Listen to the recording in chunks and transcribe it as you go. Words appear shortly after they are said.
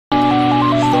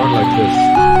start like this.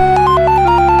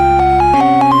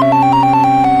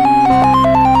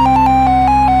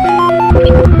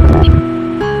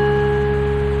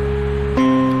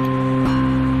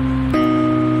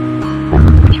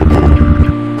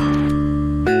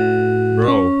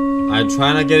 Bro, I'm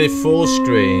trying to get it full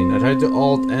screen. I tried to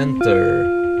alt enter.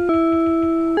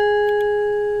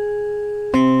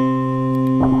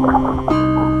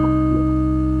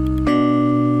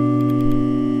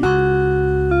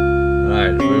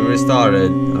 Alright, we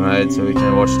restarted. Alright, so we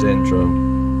can watch the intro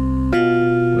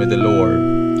with the lore.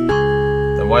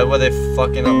 Then why would they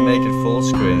fucking not make it full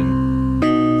screen?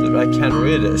 I can't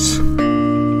read this.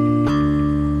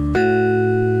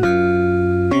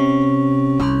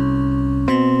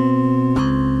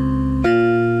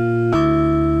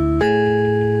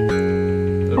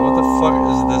 Dude, what the fuck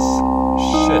is this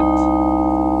shit?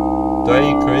 Do I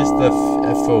increase the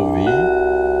FOV?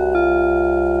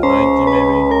 90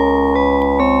 maybe?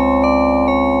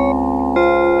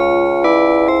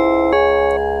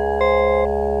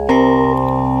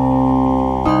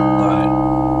 Alright.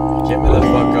 Get me the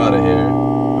fuck out of here.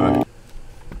 Alright.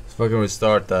 Let's fucking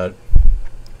restart that.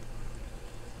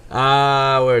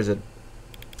 Where is it?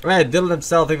 Right, Dylan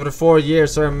himself, thank you for the 4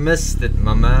 years, so I missed it,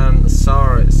 my man.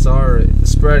 Sorry.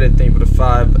 Spread it, thank you for the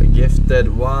 5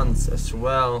 gifted ones as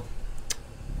well.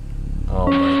 Oh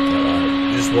my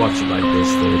god. Just watch it like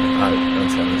this, dude.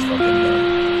 That's how it's fucking done.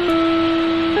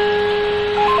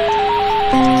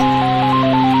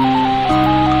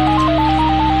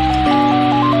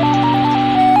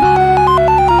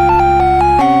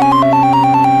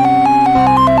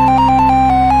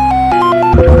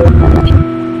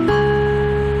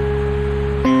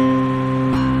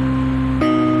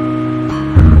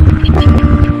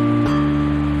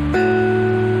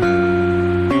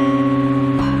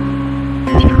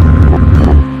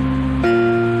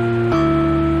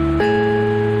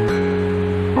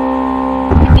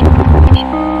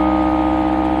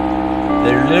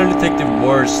 Take the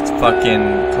worst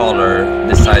fucking color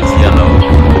besides yellow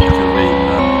to read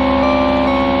them.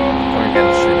 Or get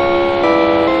shit.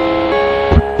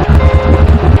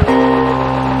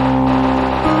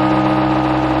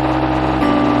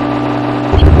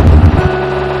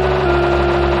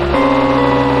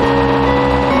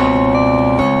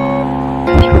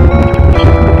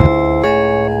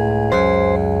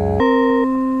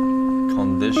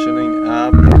 Conditioning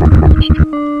app.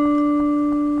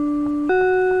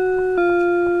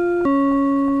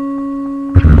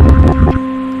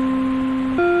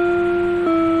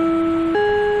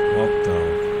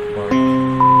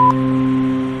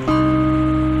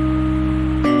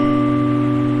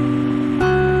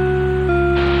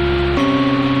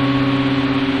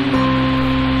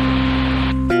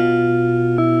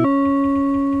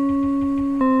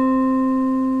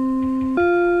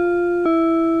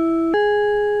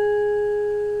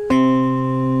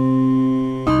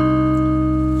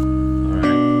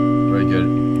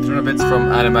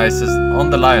 On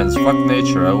the lions, fuck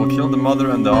nature. I will kill the mother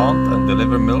and the aunt and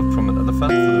deliver milk from an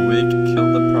elephant. For the weak,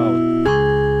 kill the proud.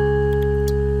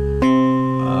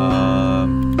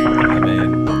 I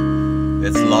mean,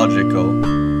 it's logical.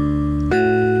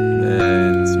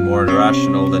 It's more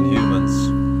rational than humans.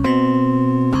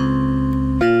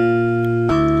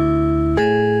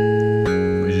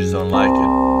 We just don't like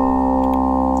it.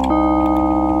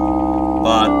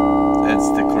 But it's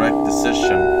the correct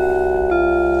decision.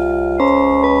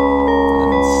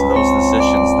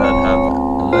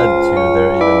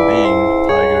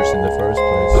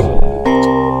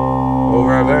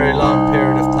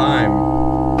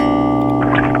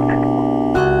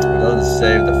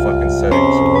 Save the fucking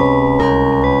settings.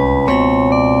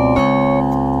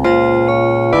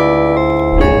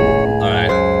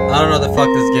 Alright. I don't know what the fuck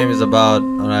this game is about.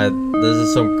 Alright. This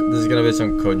is gonna be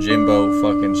some Kojimbo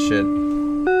fucking shit.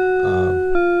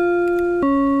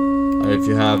 If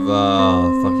you have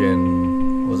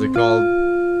fucking what's it called?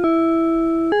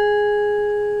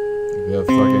 If you have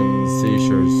fucking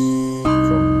seizures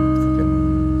from fucking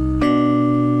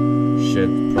shit,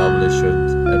 probably should.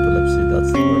 Epilepsy,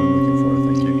 that's the word I'm looking for,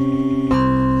 thank you.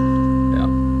 Yeah.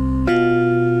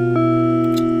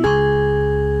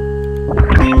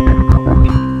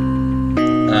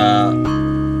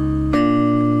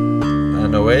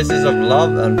 An oasis of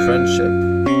love and friendship.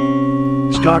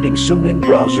 Starting soon in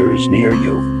browsers near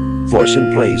you.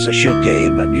 Forsen plays a shit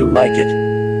game and you like it.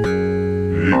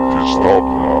 You need to stop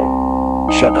now.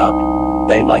 Shut up.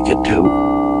 They like it too.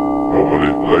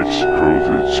 Nobody likes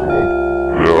Cruelty Squad.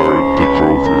 We are the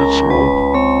Cruelty Squad.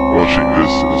 Watching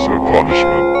this is a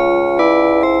punishment.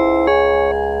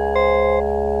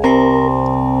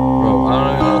 Bro, I don't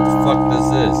even know what the fuck this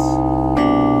is.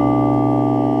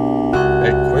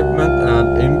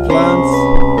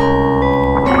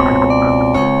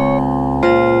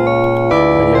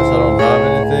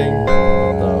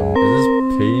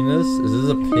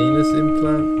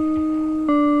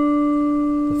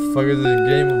 fuck is this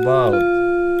game about?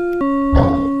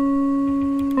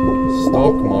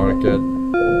 Stock market.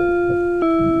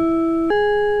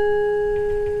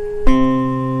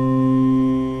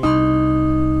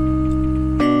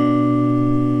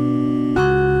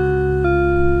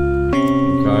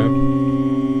 Okay.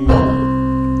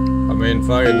 I mean,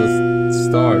 fuck it, let's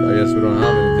start. I guess we don't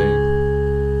have anything.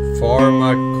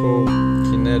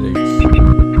 Pharmacokinetics.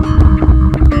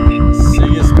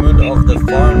 Sigismund of the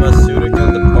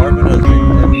pharmaceutical department has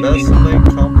been embezzling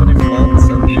company funds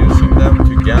and using them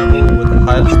to gamble with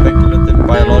highly speculative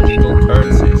biological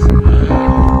currencies.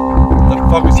 The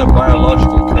fuck is a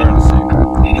biological currency?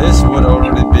 This would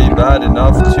already be bad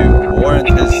enough to warrant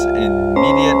his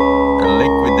immediate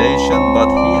liquidation, but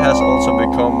he has also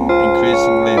become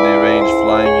increasingly deranged,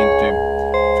 flying into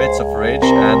fits of rage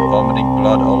and vomiting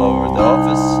blood all over the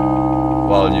office.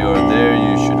 While you are there,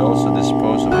 you should also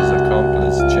dispose of his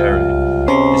accomplice, Jerry.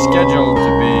 He's scheduled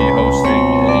to be hosting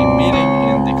a meeting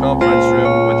in the conference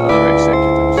room with other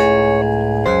executives.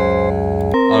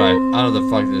 Alright, I know the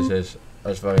fuck this is.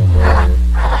 That's fucking boring.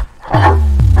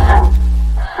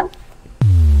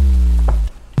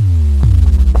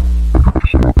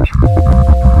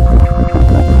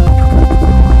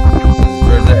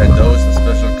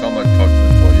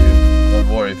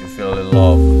 If you feel a little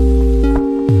off.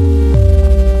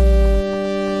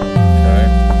 Okay.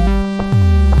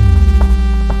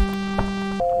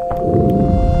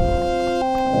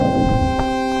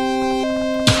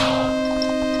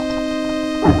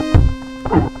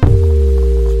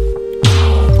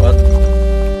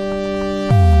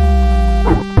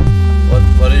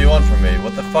 What do you want from me?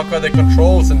 What the fuck are the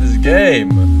controls in this game?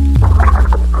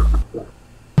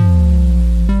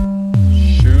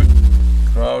 Shoot,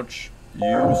 crouch,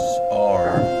 use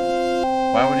R.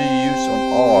 Why would you use on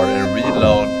R and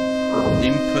reload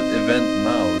input event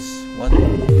mouse? What?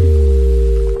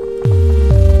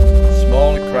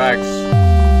 Small cracks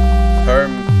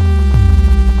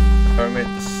permit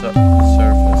the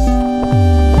surface.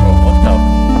 Oh, what the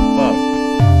fuck?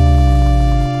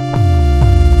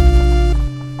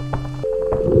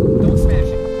 Don't smash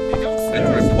it. Hey, don't smash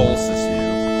It repulses you.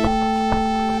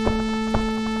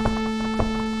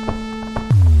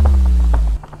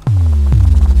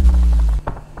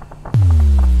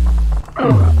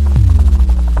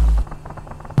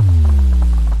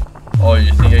 Oh,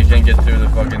 you think I can get through the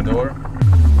fucking door?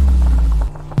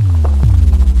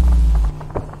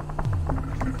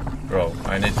 Bro,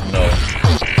 I need to know.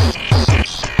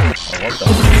 Oh, what the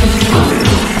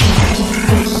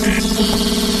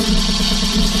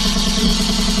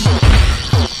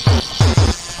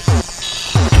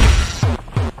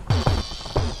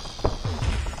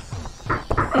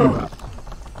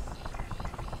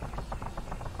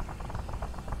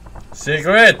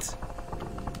Secret!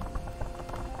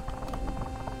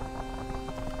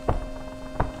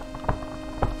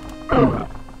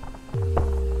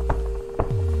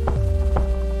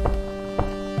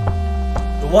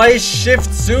 Why is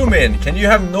shift zoom in? Can you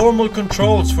have normal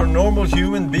controls for normal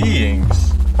human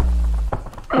beings?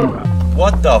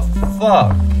 What the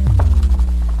fuck?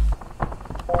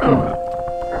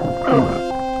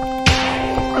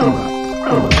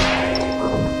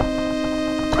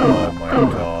 Oh my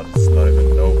god, it's not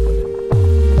even opening.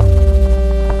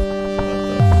 What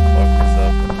the fuck is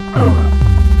happening?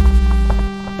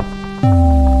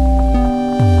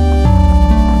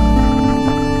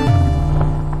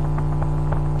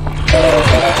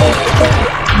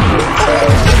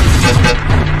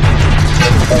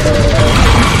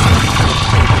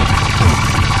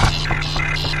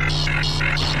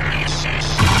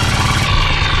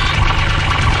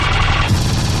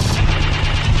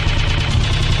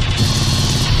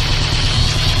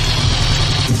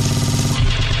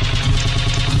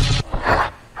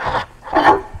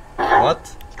 What?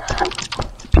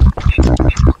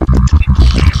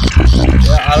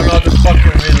 Yeah, I don't know how to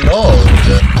fucking reload.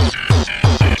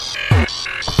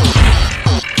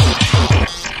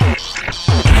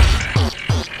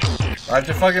 I have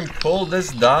to fucking pull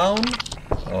this down?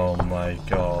 Oh my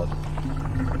god.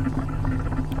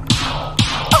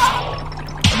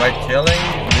 Am I killing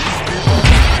these people?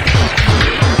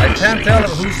 I can't tell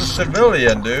who's a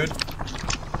civilian, dude.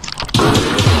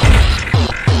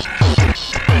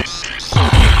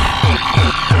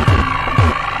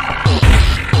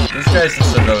 This guy's a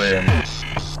civilian.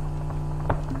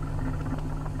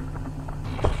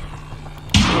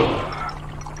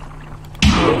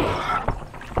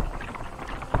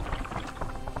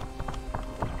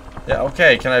 Yeah,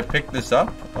 okay, can I pick this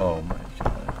up? Oh my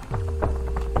god.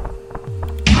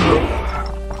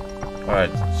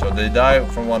 Alright, so they die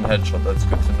from one headshot, that's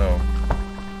good to know.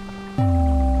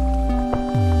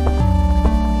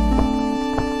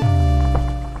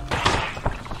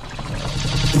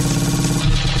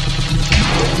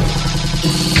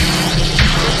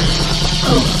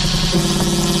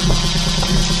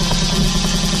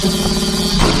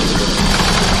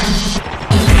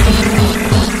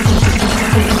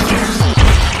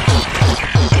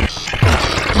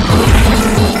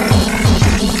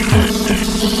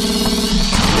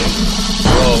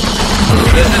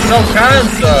 no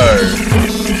cancer!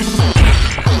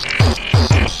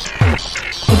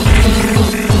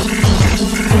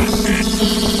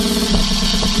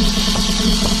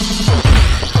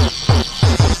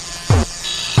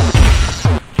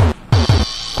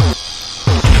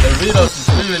 The reload is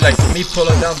literally like me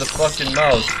pulling down the fucking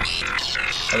mouse.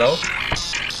 Hello?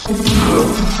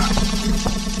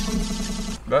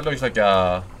 That looks like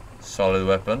a solid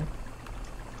weapon.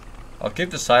 I'll keep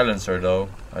the silencer though,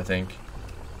 I think.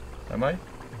 Am I?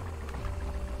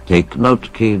 Take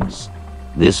note, kids.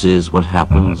 This is what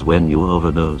happens when you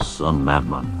overdose on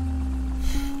Madman.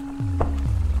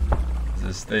 This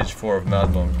is stage 4 of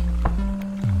Mad Monk.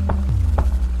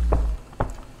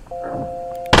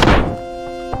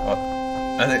 Oh,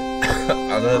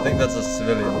 I think that's a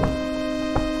civilian.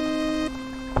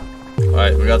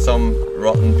 Alright, we got some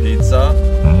rotten pizza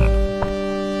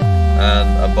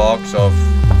and a box of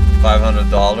 $500.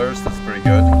 That's pretty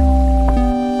good.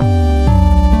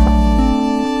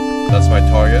 That's my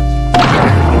target.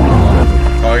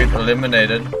 Target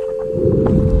eliminated.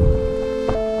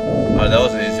 Oh, that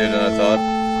was easier than I thought.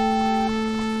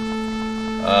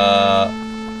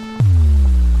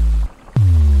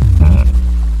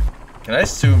 Can I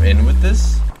zoom in with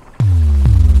this?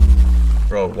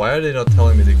 Bro, why are they not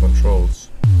telling me the controls?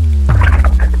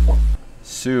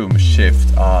 Zoom,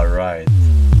 shift, right.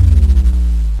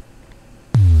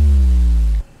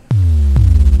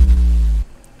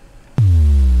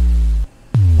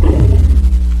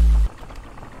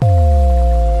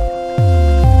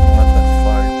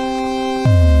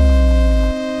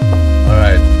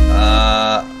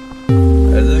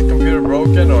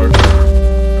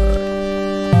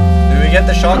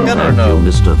 Shotgun or no? Thank you,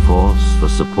 Mr. Force, for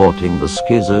supporting the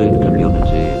schizoid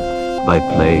community by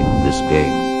playing this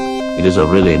game. It is a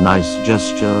really nice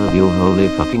gesture, you holy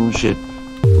fucking shit.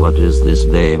 What is this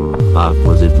game? How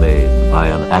was it made by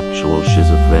an actual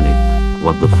schizophrenic?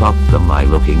 What the fuck am I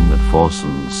looking at?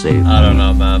 Forsen saved I don't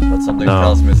know, man, but something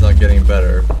tells me it's not getting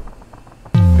better.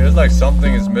 Feels like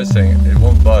something is missing. It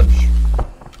won't budge.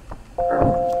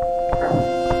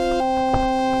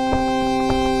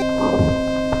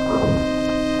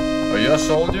 Are you a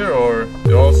soldier or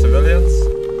you're all civilians?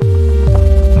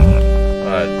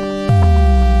 Alright.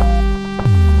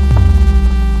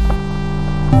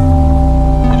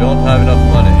 You don't have enough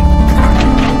money.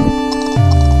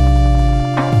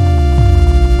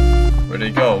 Where'd he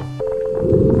go?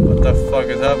 What the fuck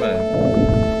is happening?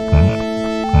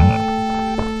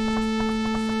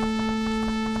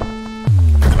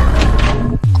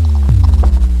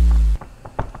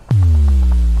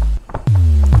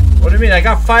 I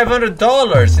got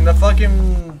 $500 in the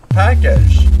fucking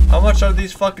package. How much are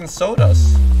these fucking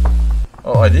sodas?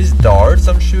 Oh, are these darts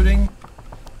I'm shooting?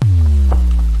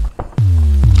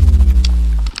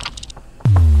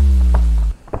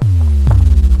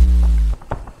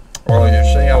 Oh, you're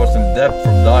saying I was in depth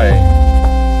from dying.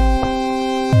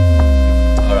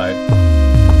 Alright.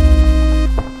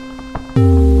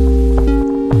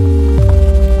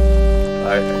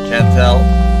 I can't tell.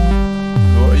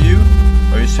 Who are you?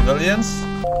 Are you civilians?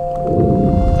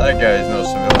 That guy is no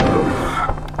civilian.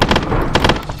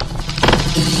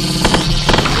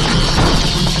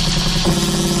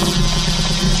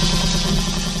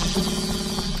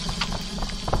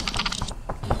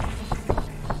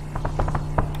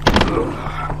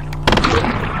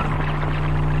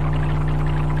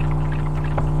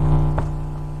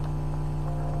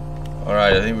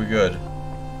 Alright, I think we're good.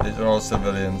 These are all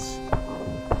civilians.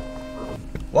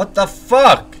 What the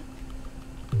fuck?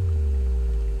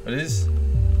 What is?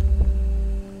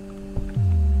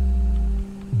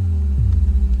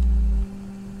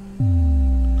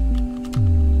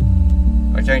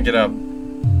 I can't get up.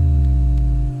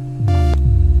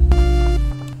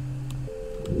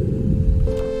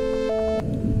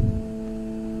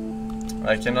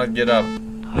 I cannot get up.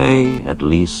 Hey, at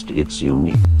least it's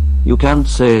unique. You can't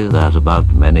say that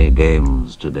about many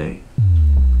games today.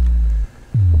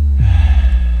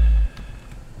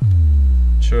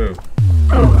 True.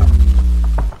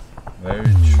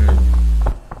 Very true.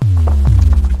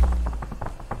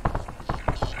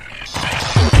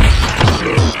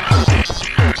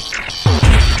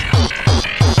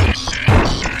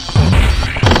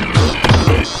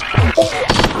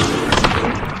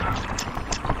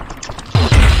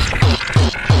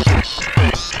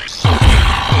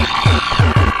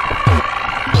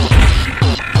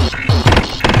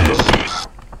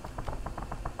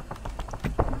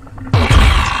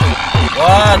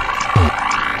 What?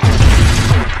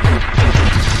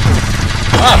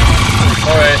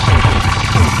 Sorry.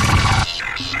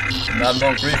 Not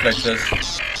long reflexes.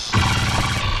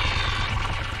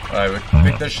 Alright, we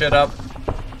pick this shit up.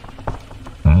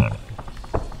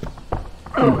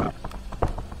 Am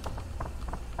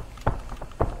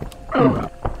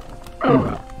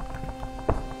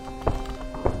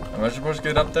I supposed to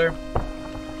get up there?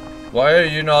 Why are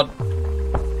you not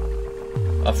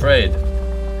afraid?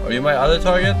 Are you my other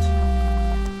target?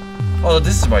 Oh,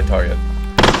 this is my target.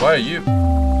 Why are you?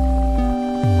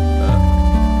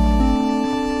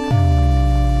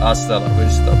 Hasta la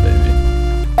vista, baby.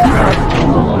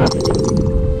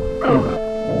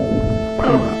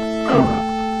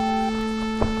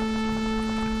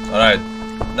 Alright,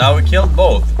 now we killed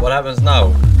both. What happens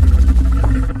now?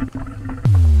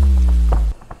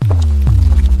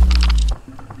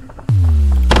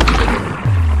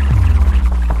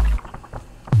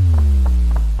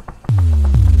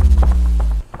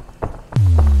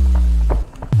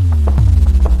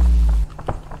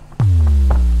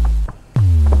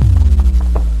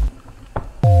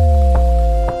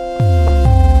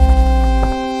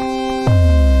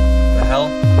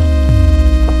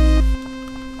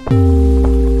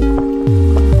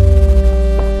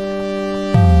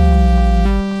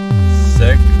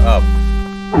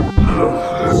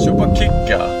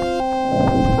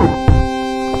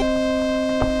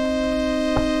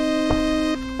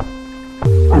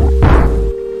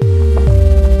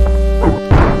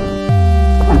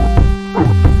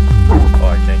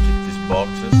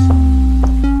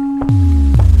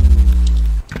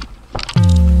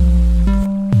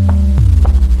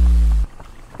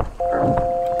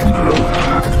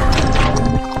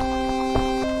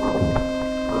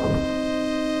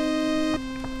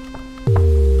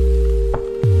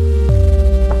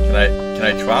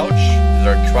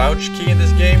 Key in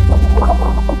this game.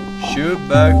 Shoot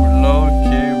back, reload,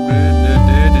 key.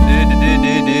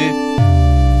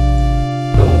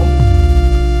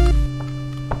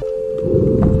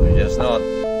 I guess not.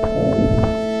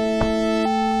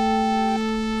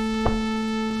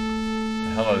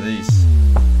 The hell are these?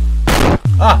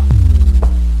 Ah!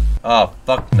 Oh,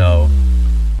 fuck no.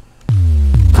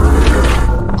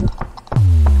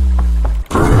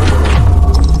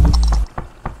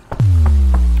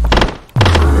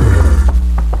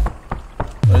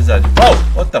 Oh,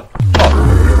 what the fuck?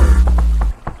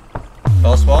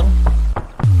 Last one?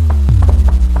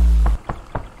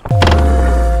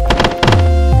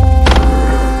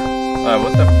 Alright,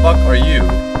 what the fuck are you?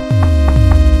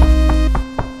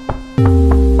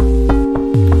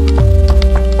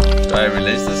 Should I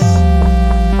release this?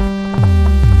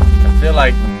 I feel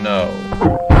like no.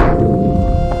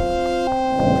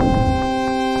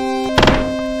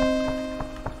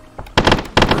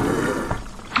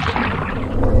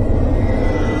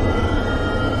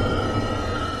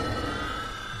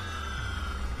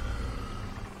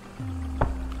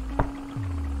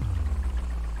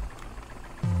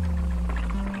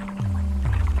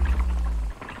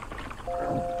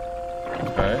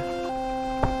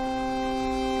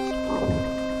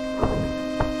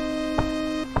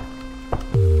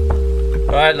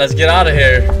 Alright, let's get out of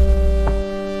here.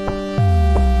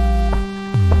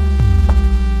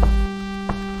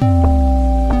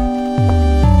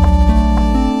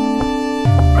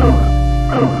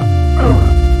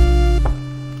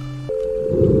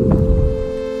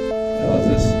 What's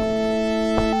this?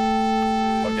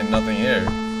 Fucking nothing here.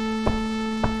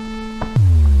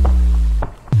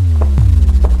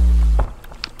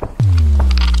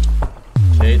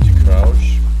 Okay, to crouch.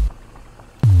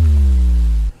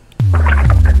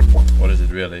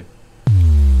 Really?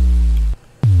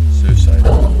 Suicide.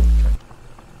 Okay.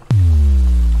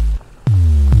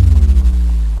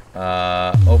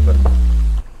 Open.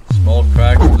 Small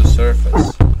crack on the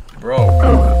surface. Bro.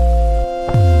 Fuck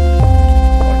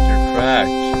your crack.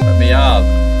 Let me out.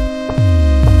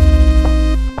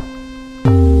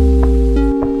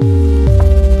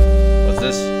 What's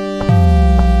this?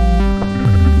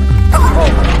 Oh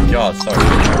my god, sorry.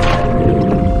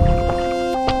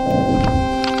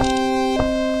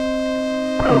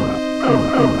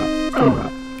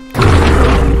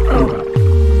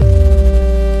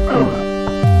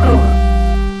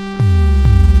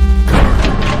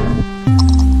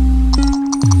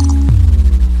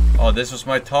 Oh, this was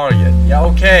my target. Yeah,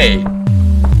 okay.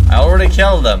 I already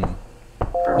killed them.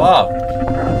 Fuck.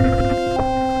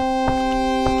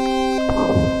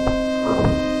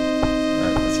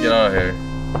 Alright, let's get out of here.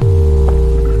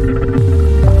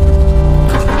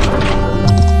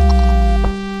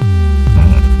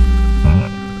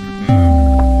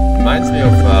 Reminds me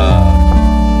of what's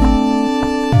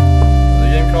the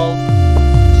game called?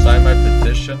 Sign my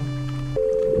petition.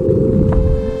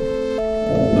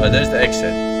 There's the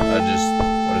exit. What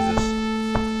is this?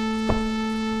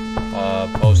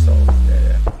 Postal.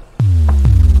 Yeah.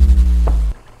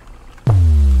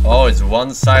 Oh, it's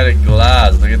one-sided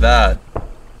glass. Look at that.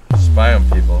 Spy on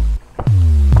people.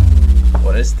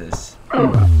 What is this?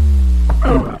 Alright,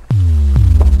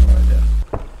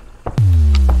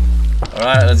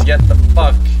 let's get the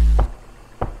fuck.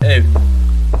 Hey.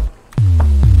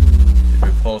 It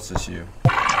repulses you.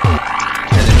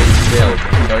 Enemy killed.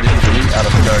 33 out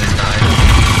of 39.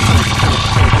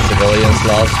 Civilians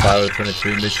lost. 5 out of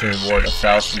 23. Mission reward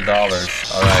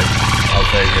 $1,000. Alright, I'll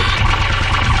take it.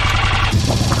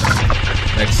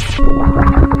 Next. We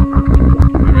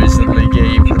recently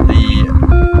gave the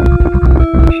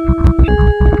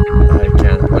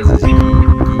what is this?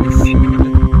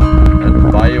 And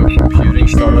biocomputing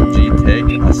startup G-Tech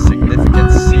a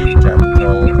significant seed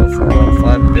capital of around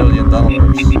 $5 billion.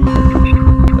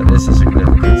 That is a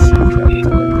significant seed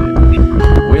capital indeed.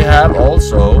 We have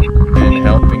also been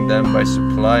helping them by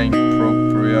supplying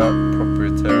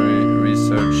proprietary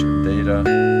research data,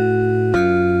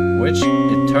 which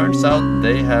it turns out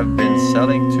they have been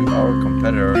selling to our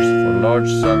competitors for large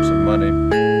sums of money.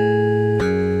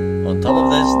 On top of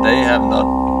this, they have not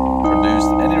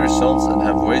produced any results and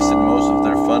have wasted most of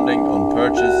their funding on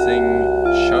purchasing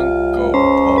Shunko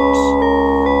pubs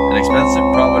and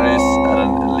expensive properties at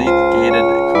an elite gated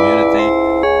community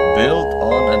built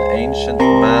on an ancient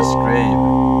mass grave,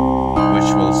 which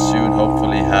will soon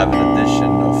hopefully have an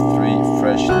addition of 3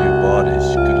 fresh new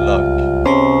bodies. Good luck.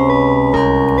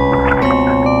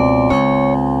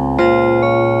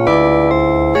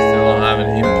 Still don't have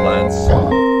any implants.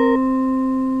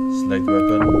 Select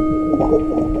weapon.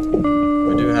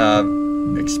 We do have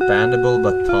expandable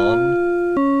baton.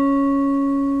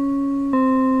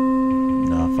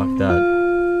 Nah, fuck that.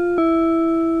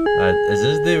 Alright, is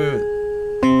this the...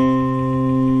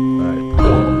 Alright,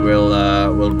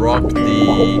 we'll rock the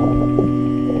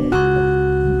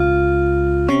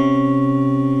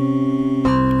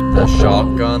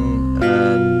shotgun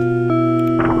and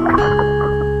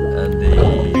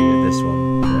this one.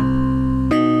 Yeah.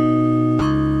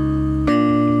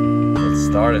 Let's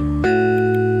start it.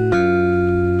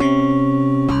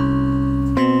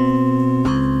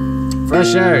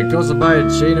 Fresh air goes to buy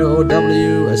Chino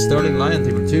OW a starting lion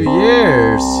thing for 2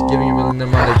 years. Giving $1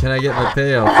 million money. Can I get my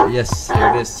payoff? Yes, here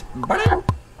it is.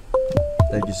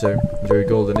 Thank you, sir. Enjoy your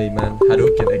golden E, man.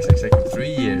 Hadouken XXX for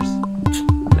 3 years.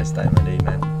 Nice time, my E,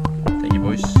 man. Thank you,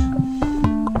 boys.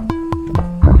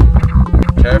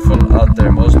 Careful out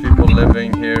there. Most people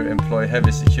living here employ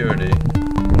heavy security.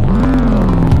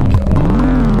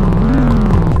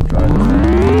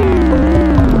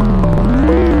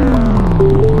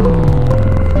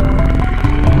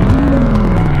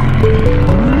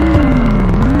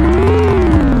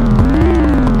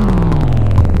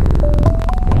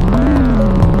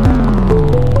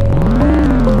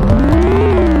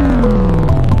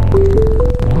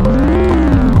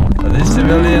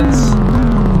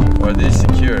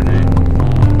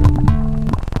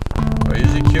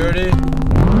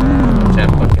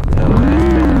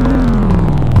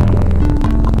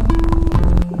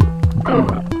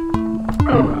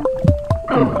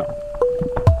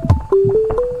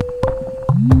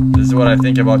 I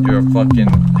think about your fucking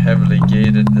heavily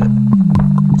gated,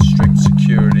 strict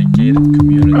security gated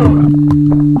community.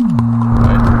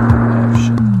 Right? Oh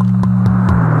shit.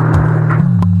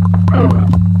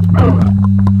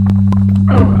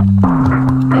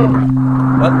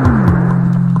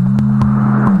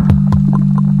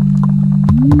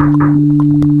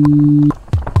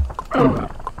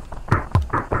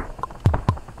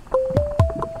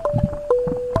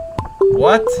 What?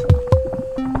 What?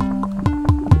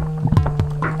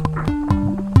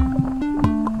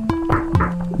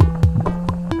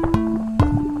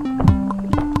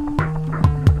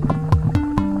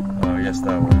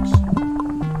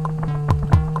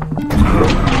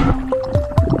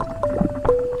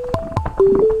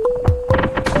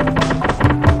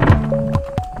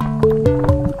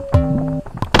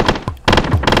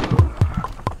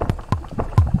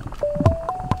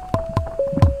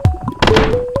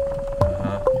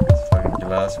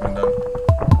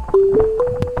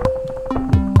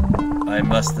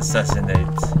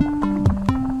 Assassinate.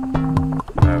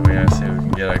 Alright, we gotta see if we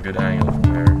can get a good angle from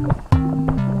here.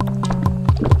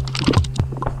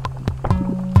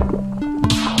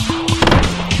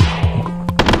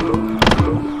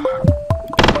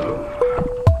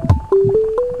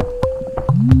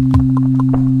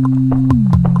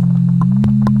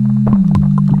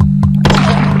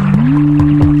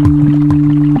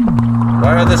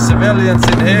 Why are the civilians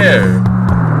in here?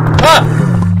 Ah!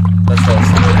 That's all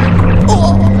civilian.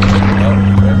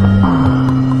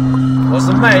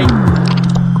 Wasn't me.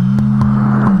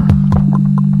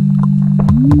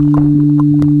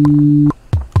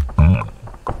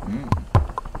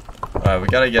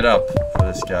 gotta get up for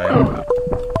this guy.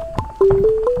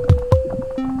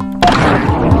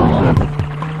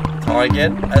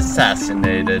 Target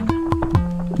assassinated.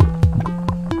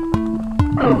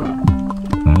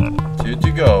 2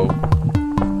 to go.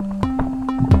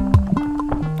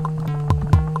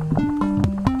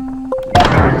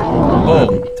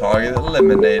 Boom. Target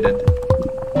eliminated.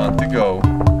 1 to go.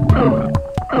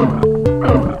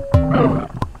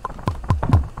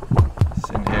 It's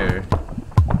in here.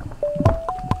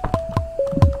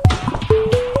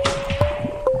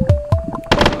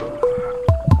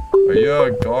 Are you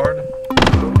a guard?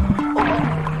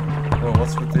 Oh,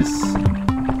 what's with this?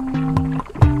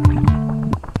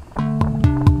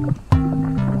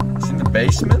 It's in the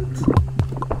basement?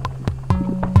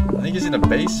 I think it's in the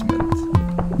basement.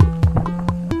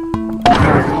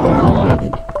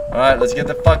 Alright, let's get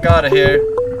the fuck out of here.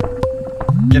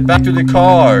 Get back to the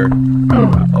car.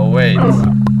 Oh, wait.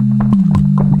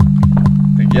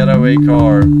 The getaway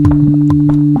car.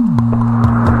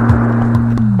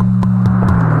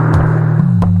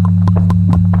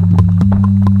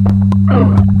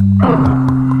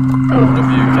 What if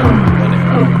you can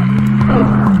anyhow?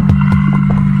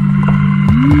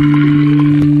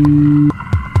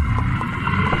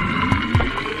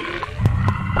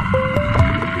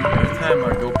 Every time I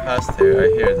go past here, I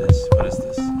hear this. What is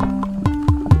this?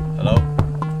 Hello?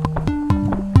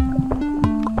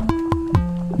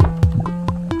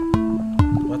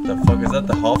 What the fuck? Is that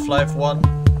the Half-Life one?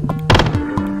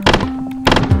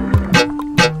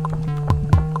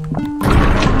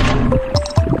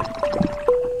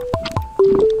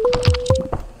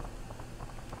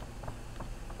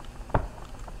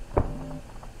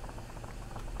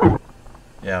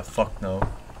 Yeah, fuck no.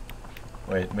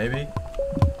 Wait, maybe?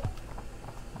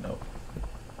 No.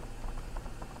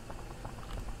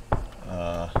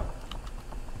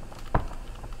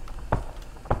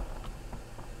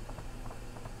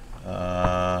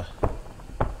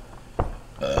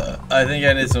 I think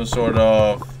I need some sort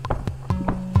of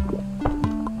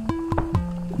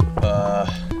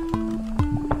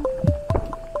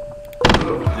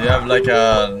do you have like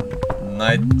a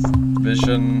night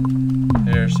vision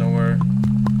here somewhere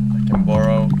I can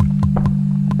borrow?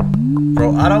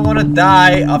 Bro, I don't want to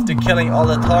die after killing all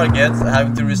the targets and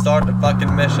having to restart the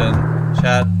fucking mission,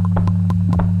 chat.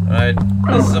 Alright,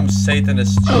 this is some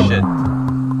Satanist shit.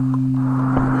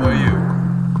 Who are you?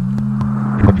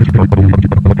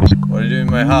 What are you doing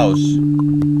in my house?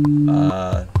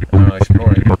 I'm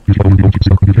exploring.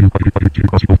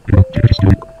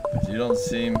 But you don't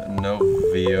seem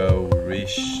novio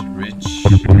rich.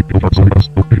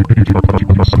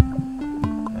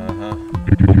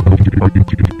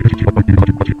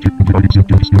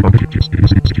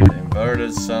 The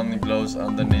inverted sun glows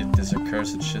underneath this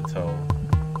accursed shithole.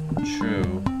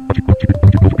 True.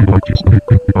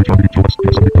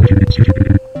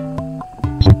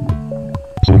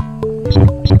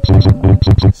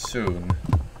 Soon.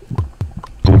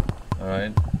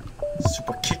 Alright.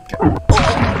 Super kicker.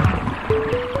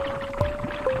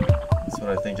 That's what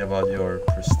I think about your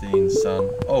pristine sun.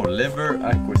 Oh, liver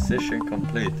acquisition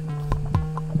complete.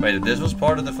 Wait, this was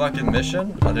part of the fucking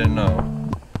mission? I didn't know.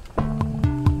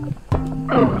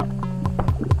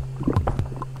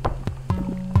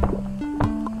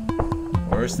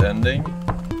 Worst ending?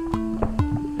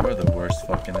 You're the worst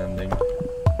fucking ending.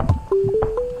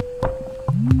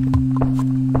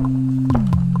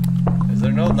 Is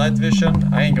there no night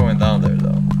vision? I ain't going down there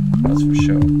though. That's for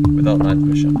sure. Without night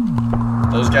vision.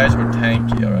 Those guys were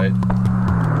tanky, alright?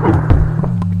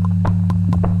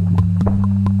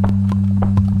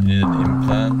 You need an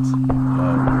implant?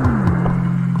 Oh.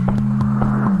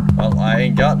 Well, I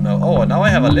ain't got no... Oh, now I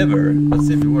have a liver. Let's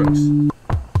see if it works.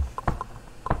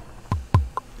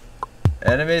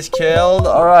 Enemies killed.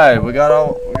 Alright, we got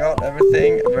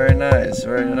everything. Very nice,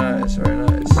 very nice, very nice.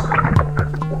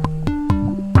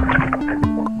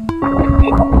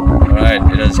 Alright,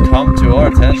 it has come to our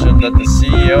attention that the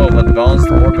CEO of Advanced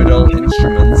Orbital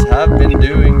Instruments have been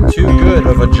doing too good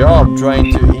of a job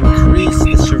trying to increase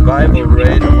the survival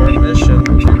rate of our mission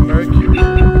to Mercury.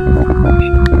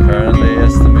 Currently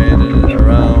estimated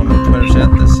around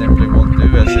 20%, this simply won't do,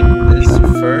 as it is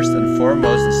first and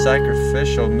foremost a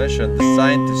sacrificial mission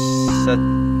designed to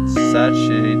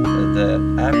satiate the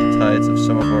appetites of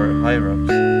some of our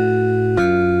higher-ups.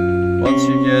 Once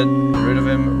you get rid of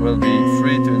him, we'll be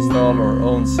free to install our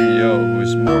own CEO who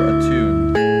is more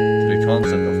attuned to the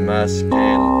concept of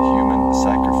mass-scale human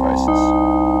sacrifices.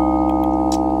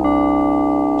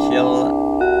 Kill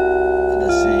the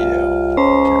CEO.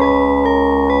 Okay.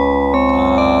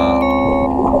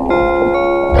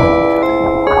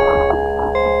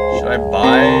 Should I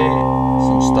buy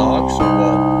some stocks or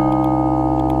what?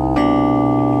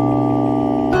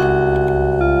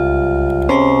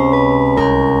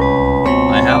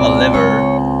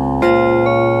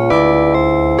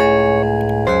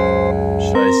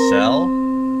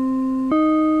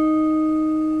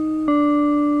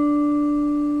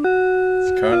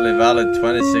 Currently valid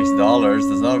 $26.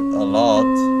 That's not a lot.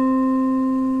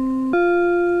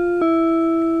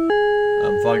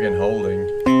 I'm fucking holding.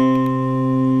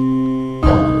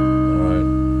 Alright.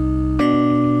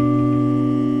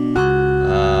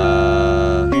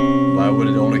 Why would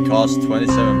it only cost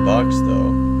 $27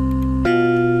 though?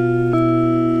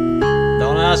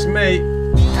 Don't ask me.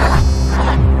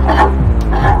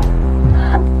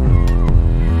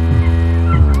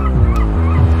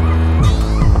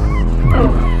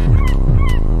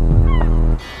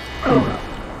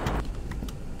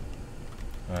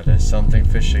 There's something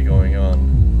fishy going on.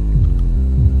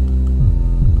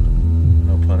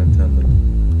 No pun intended.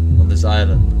 On this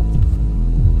island.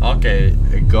 Okay,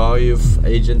 Goyuf,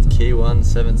 Agent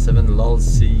K177, Lol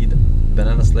Seed,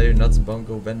 Banana Slayer, Nuts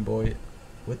Bongo, Venboy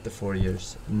with the 4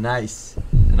 years. Nice.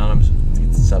 Anonymous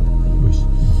sub.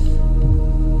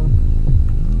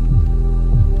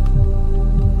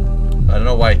 I don't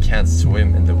know why I can't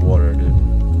swim in the water, dude.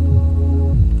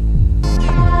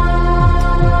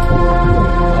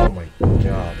 Oh my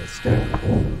god, that's scary.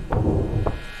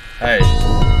 Hey.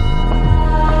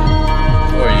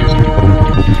 Who are you?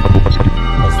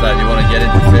 What's that? You wanna get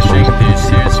into fishing? Do you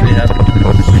seriously have...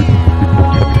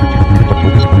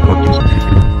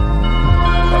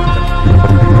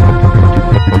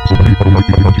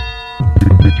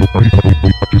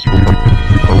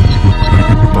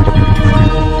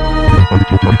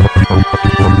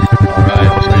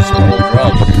 Alright, where's your old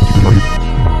drum?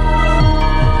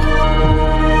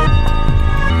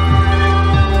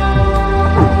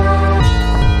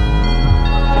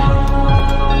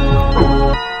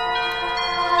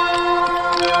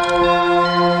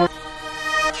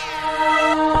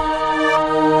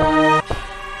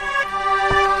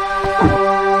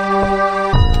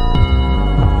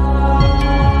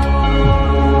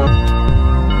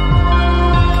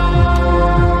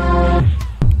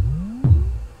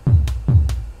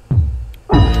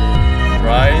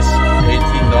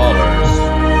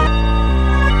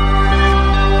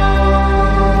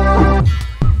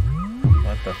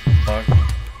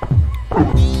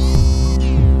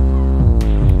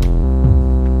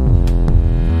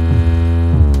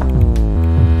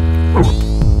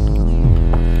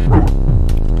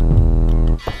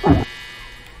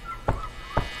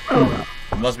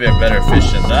 Must be a better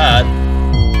fish than that.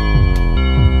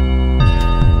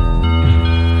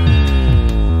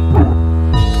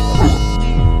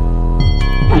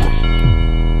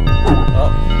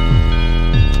 Oh.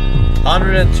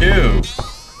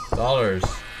 $102.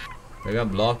 Maybe I'm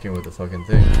blocking with the fucking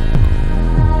thing.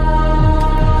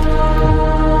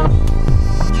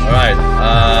 Alright,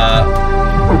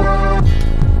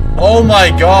 oh my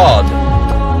god!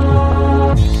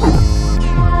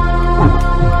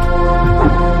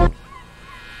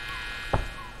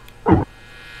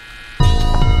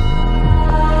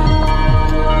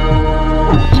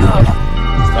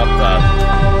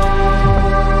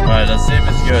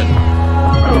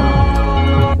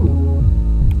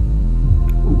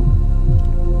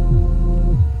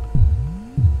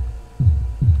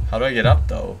 How do I get up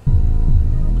though?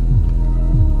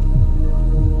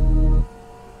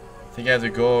 I think I have to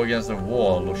go against the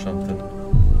wall or something.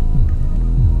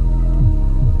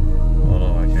 Oh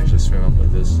no, I can actually swim up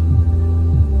like this.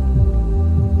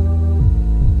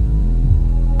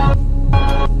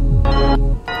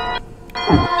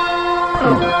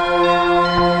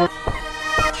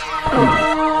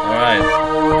 Alright,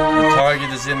 the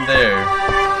target is in there.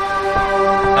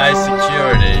 High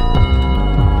security.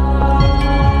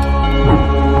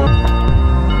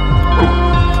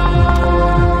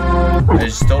 He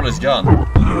stole his gun.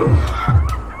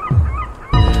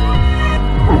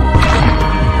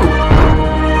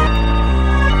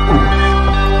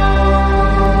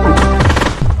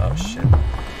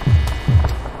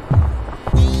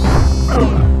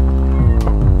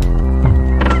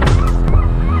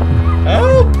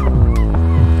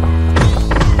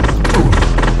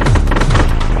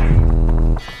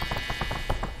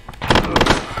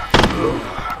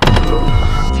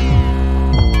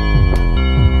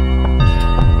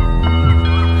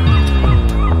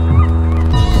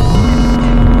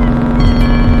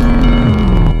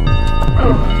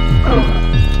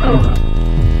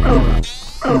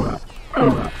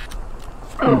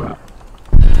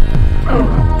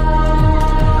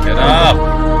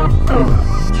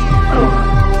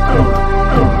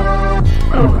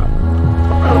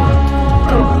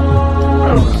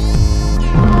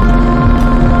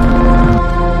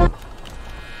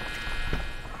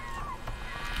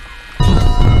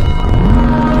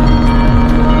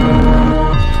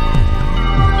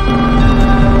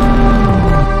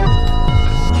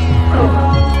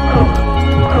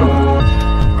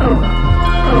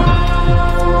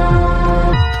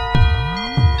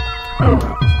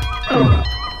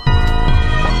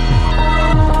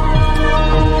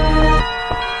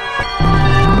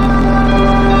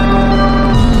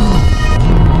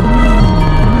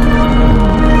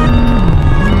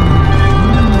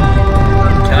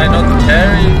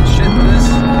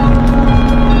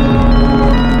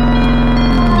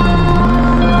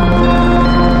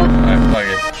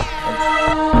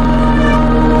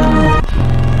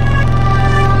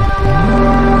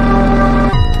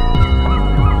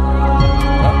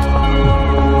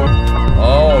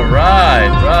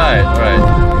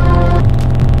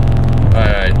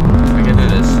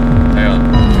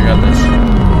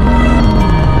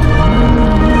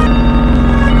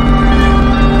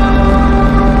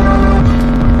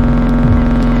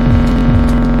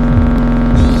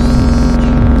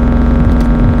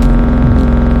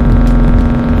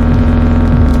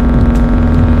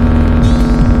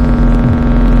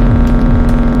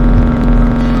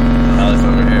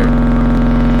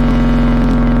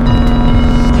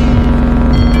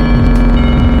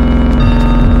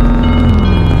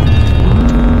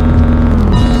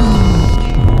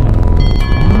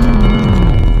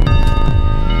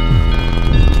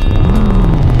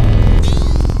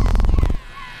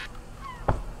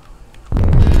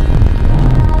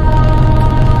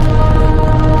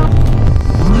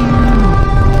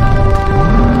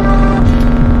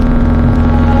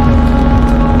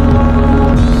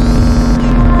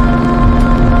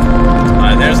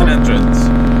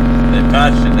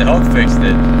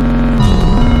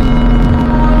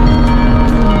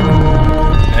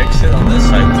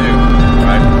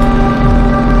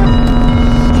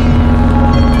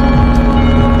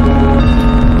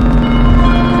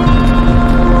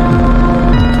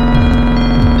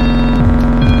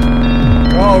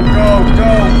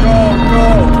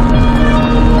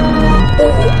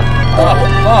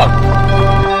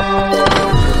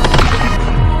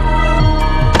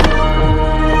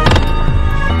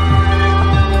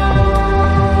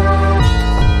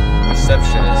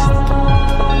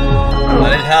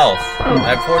 health.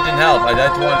 I have 14 health. I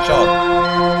died to one shot.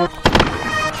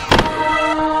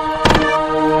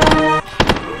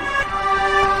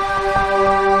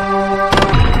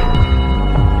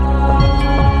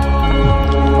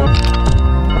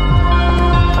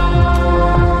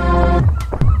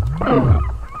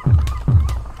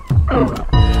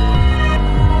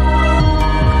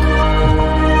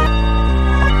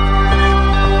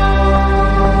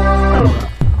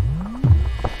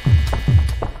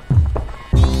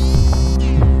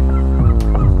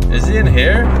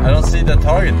 Here? I don't see the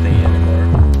target thingy anymore.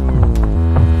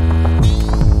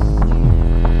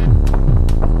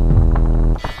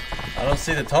 I don't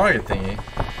see the target thingy.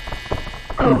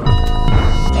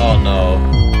 Oh no.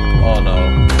 Oh no.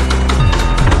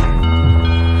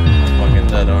 I'm fucking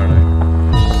dead, aren't I?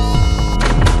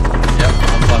 Yep,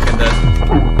 I'm fucking dead.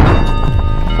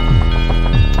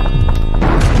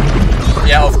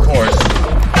 Yeah, of course.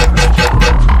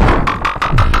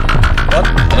 What?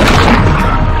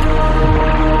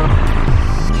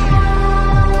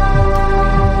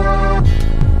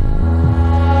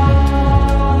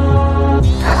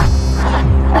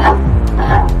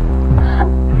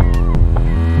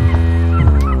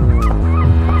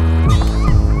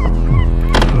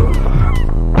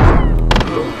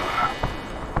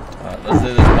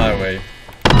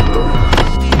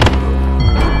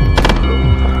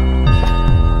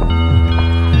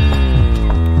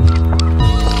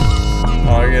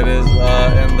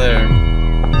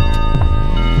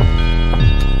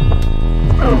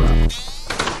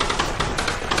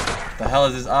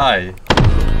 Is his eye?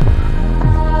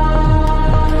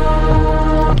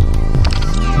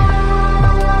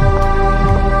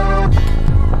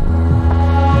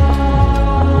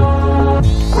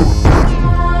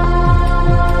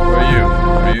 Who are you?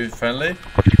 Are you friendly?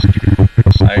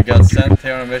 I got sent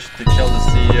here on a mission to kill the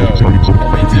CEO.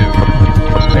 Oh, me too.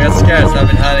 I got scared, so I've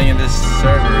been hiding in this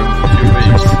server room for 2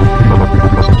 weeks.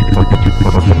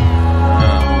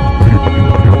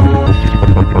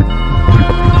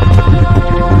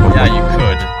 Yeah, you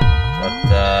could, but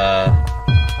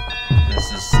this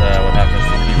is what happens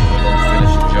to people who don't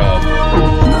finish a job.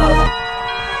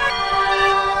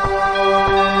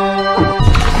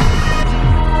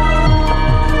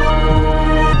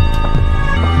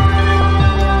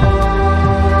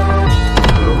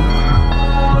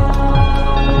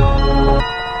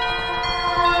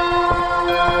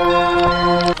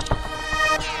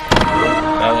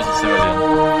 That was a civilian.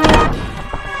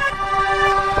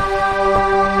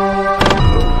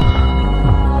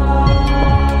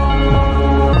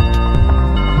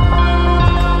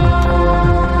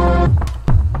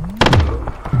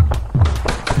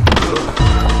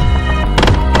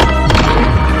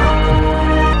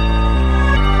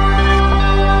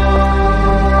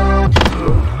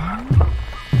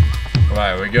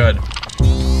 Good.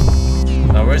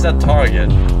 Now where's that target?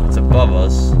 It's above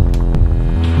us.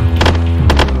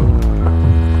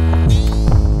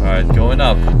 Alright, going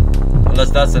up.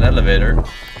 Unless that's an elevator.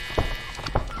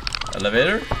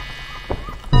 Elevator?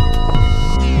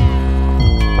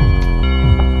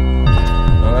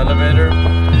 No elevator?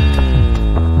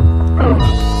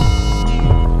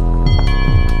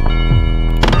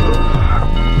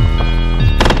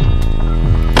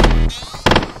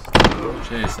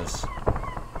 Jesus.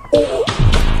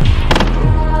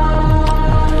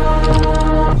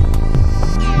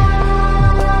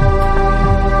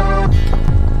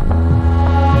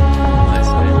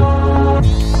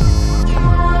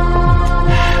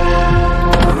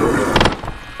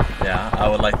 I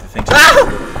would like to think so.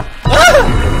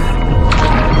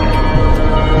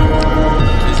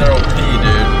 These are OP,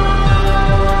 dude.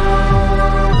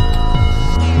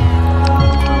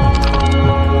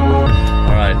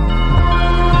 Alright.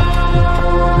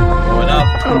 Going up.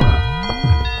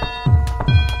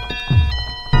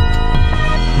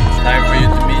 It's time for you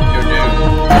to meet your doom.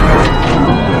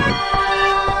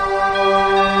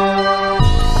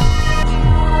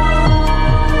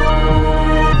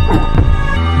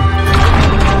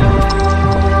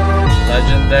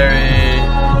 Legendary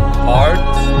heart,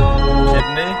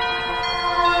 kidney.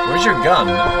 Where's your gun?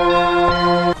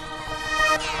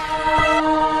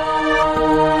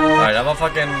 Alright, I'm gonna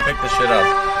fucking pick the shit up.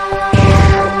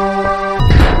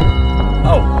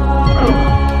 Oh,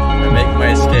 I make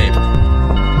my escape.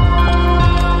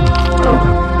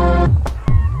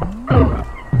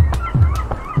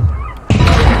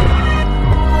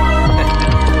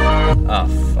 Ah,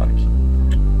 fuck.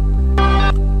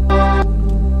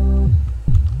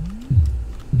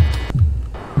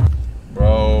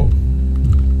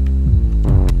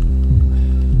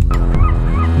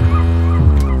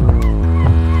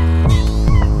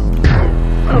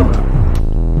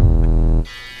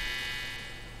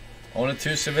 Only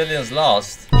 2 civilians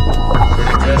lost.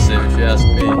 Pretty impressive if you ask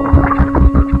me.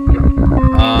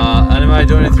 Anyway,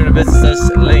 doing 300 bits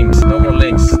says links. No more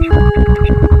links.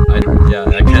 Yeah,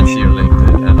 I can't see your link.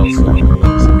 And also no more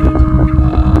links indeed.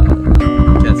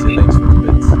 Can't see links with the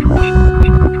bits.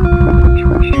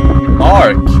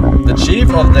 Mark, the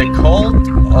chief of the Cult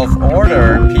of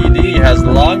Order, PD, has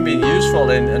long been useful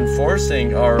in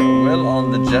enforcing our will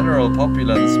on the general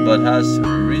populace, but has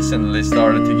recently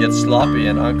started to get sloppy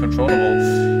and uncontrollable.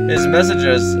 His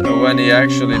messages, when he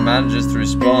actually manages to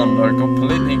respond, are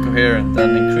completely incoherent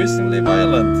and increasingly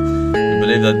violent. We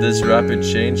believe that this rapid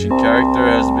change in character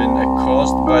has been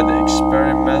caused by the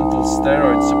experimental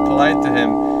steroids supplied to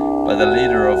him by the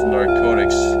leader of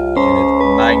narcotics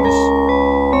unit, Magnus.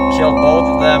 Kill both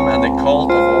of them and the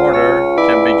Cult of Order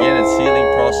can begin its healing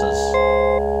process.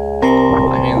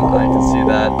 I can see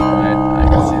that, right? I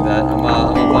can see that. I'm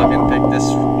gonna fucking pick this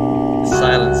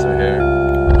silencer here.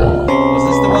 Was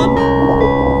this the one?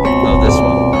 No, this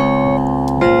one.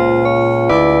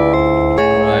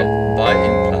 Alright, buy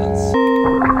implants.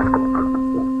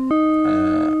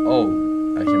 Oh,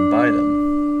 I can buy them.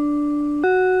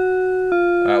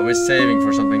 We're saving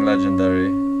for something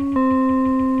legendary.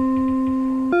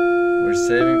 We're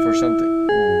saving for something.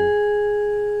 Ooh.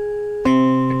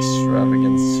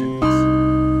 Extravagant suit.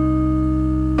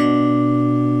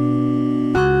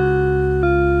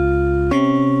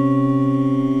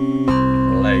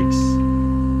 Legs.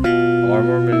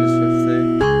 Armor minus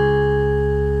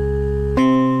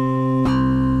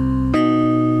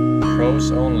 50. Pros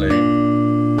only.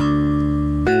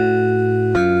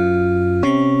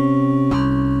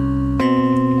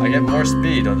 I get more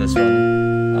speed on this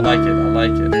one. I like it, I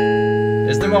like it.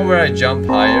 Is the one where I jump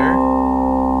higher?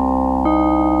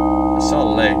 I saw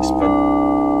legs, but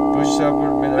pushes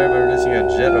upward mid-air by releasing a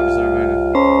jet of observer.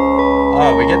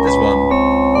 Oh, we get this one.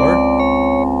 Or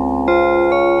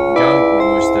gunk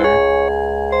booster.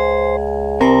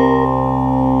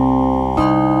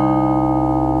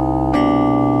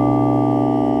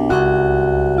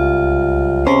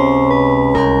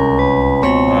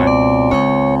 Alright.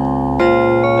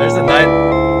 There's the night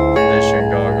vision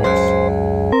goggles.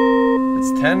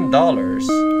 It's $10.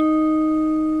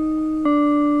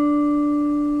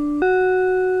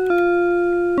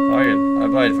 I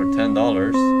buy it for $10.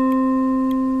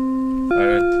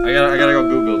 Alright, I gotta go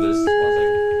Google this.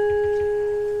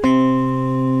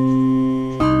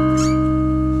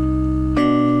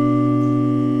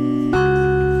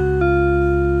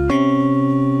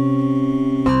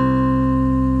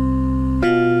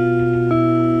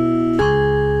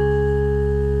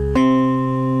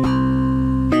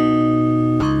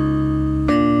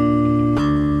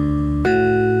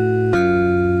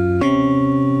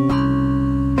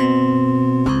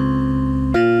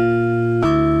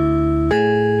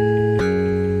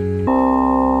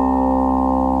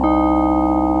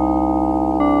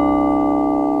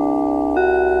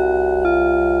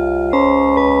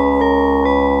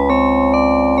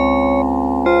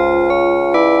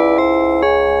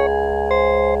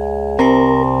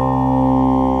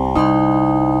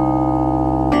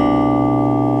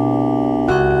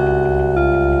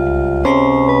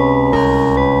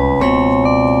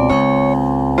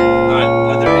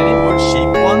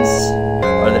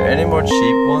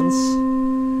 1 second.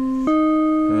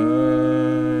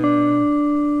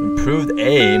 Improved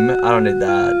aim? I don't need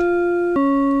that.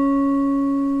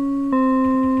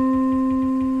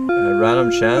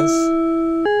 Random chance?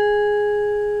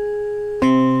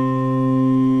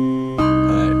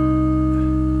 Alright.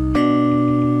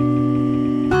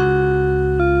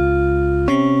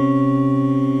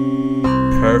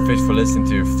 Perfect for listening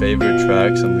to your favorite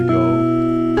tracks on the go.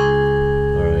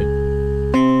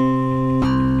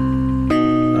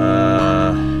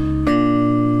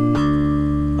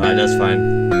 That's fine.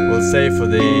 We'll save for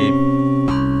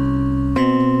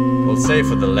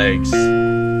the legs.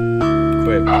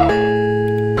 Equip. Alright,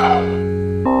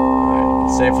 we'll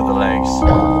save for the legs.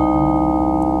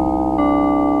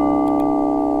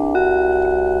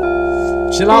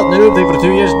 Chill out, noob. Thank you for the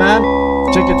 2 years, man.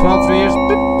 Check your 12 3 years.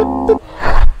 Boop, boop, boop.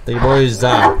 Thank you, boys.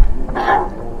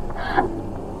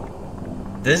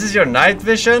 This is your night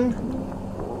vision?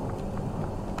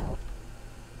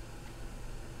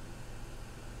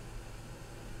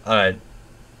 Alright.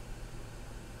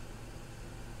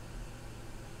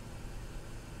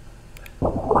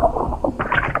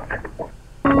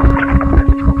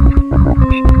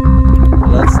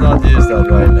 Let's not use that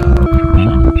right now.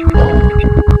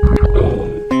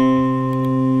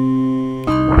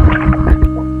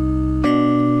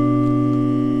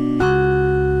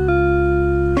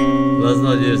 Let's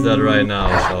not use that right now,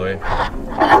 shall we?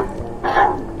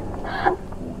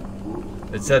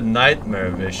 It said nightmare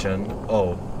vision.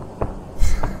 Oh.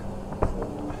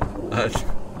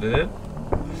 Did it?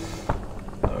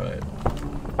 Alright.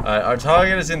 Alright, our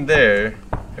target is in there.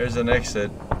 Here's an exit.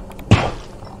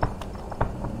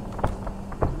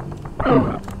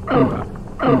 Our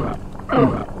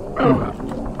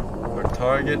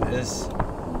target is...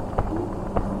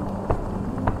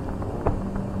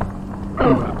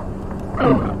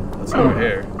 Let's go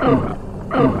here.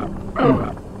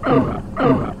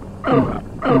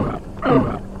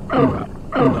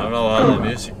 I don't know how the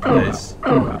music plays. I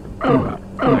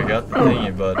got the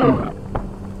thingy, but...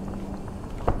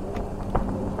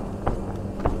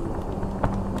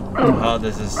 Oh,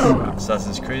 this is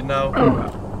Assassin's Creed now?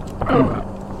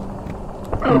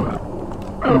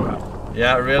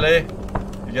 Yeah, really?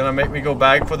 You're gonna make me go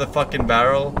back for the fucking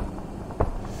barrel?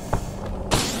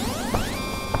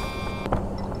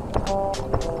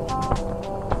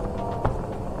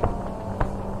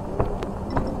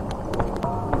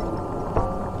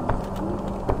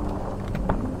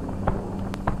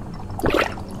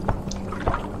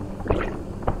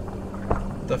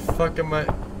 The fuck am I?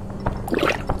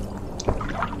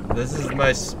 This is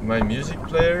my music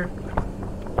player.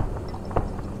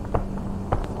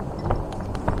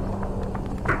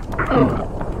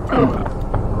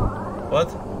 What?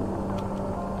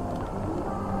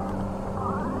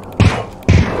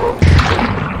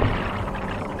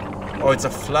 Oh, it's a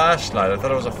flashlight. I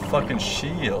thought it was a fucking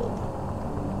shield.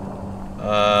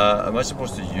 Am I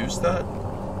supposed to use that?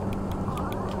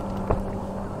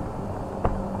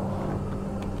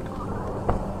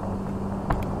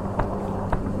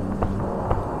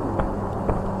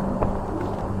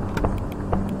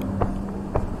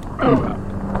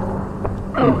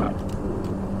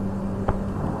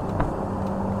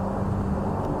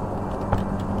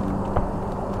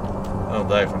 I'll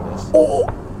die from this.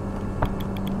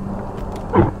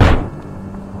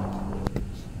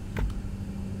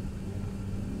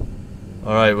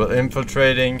 Alright, well,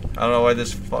 infiltrating. I don't know why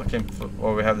this fucking...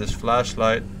 Or we have this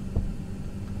flashlight.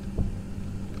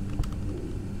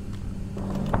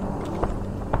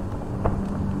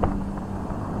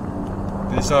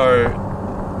 These are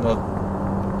not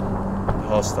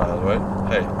hostile, right?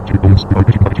 Hey.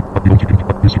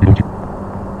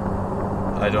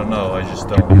 I don't know, I just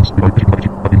don't.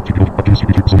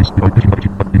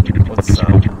 What's the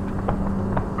sound?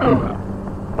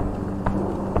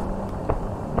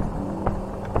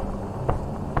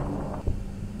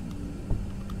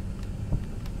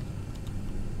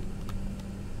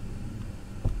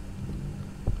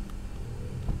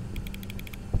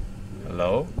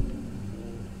 Hello?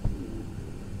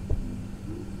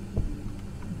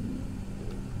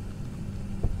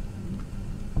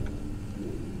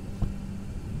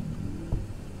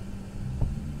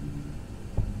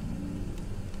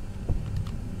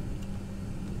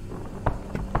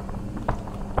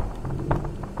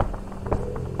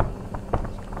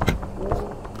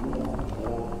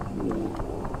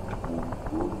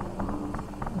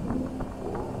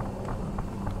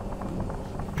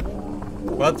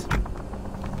 What?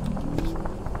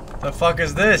 The fuck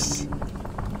is this?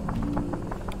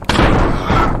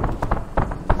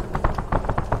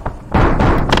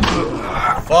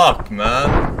 Fuck, man.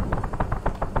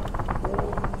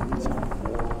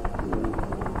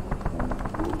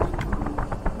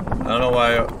 I don't know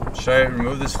why. Should I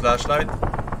remove this flashlight?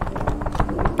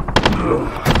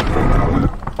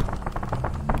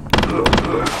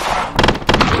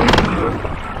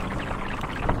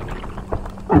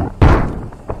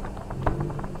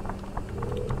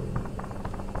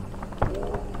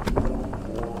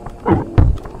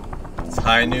 It's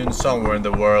high noon somewhere in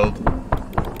the world.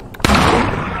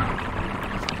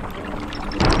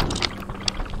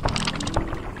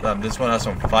 Damn, this one has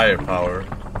some firepower.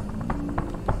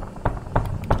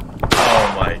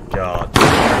 Oh my god.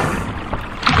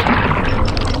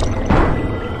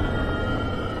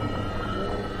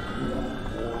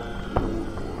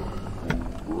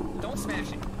 Don't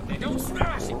smash it. Hey, don't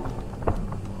smash it.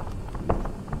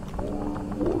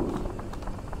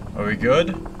 Are we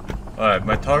good? Alright,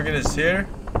 my target is here.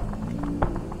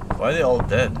 Why are they all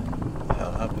dead? What the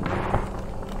hell happened?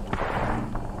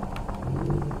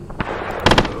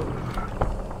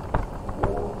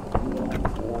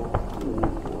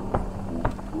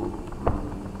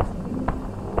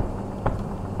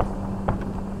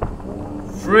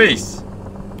 Freeze!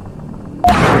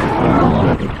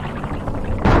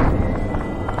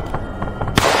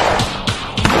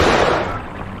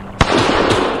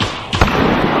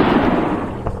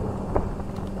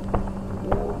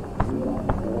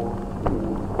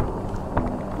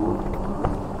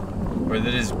 Where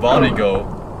did his body go?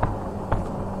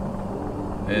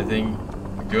 Anything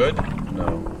good?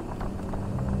 No.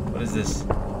 What is this?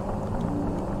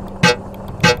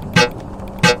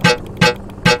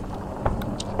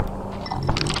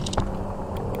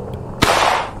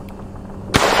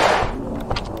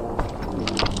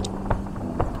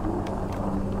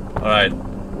 Alright.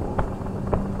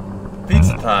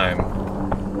 Pizza time.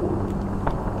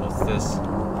 What's this?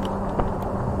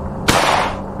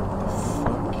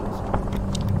 Fuck.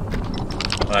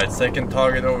 Alright, second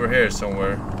target over here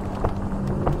somewhere.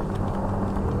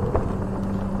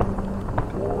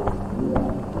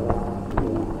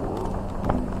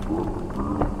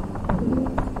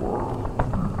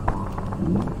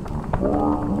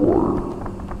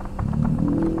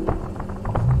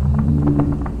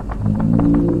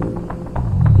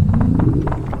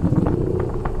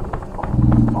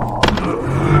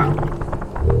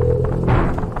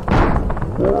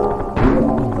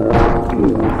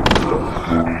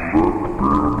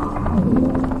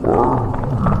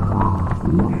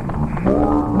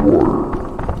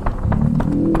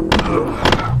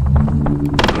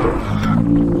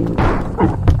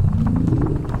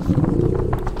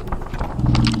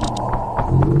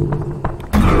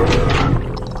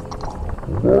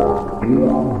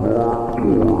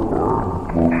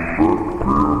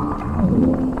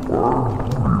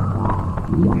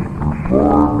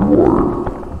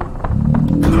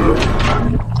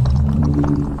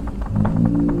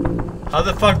 How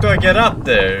the fuck do I get up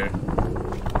there?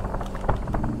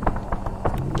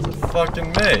 It's a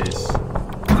fucking maze.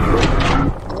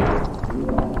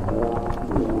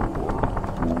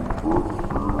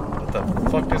 What the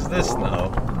fuck is this now?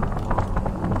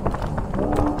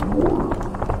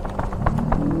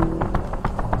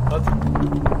 What?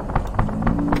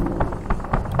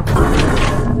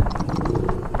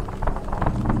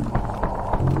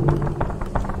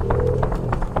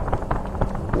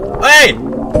 Hey!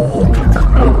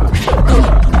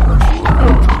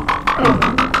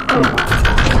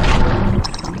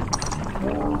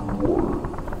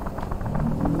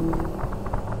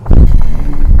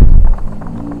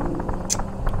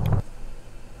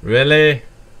 Really?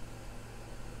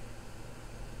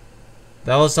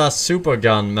 That was a super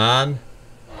gun, man.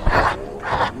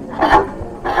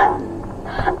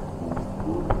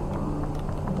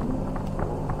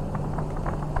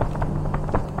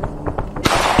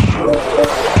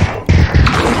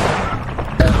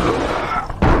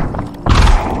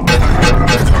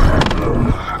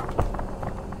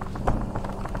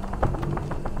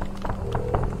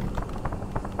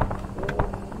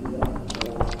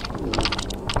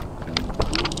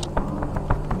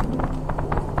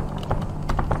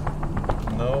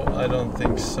 I don't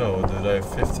think so, dude. I have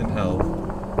 15 health.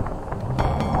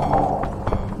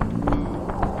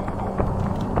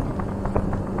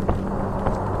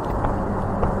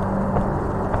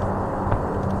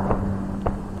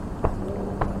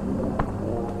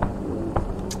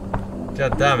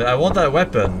 God damn it, I want that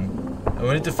weapon. And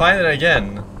we need to find it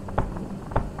again.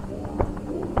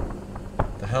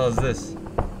 The hell is this?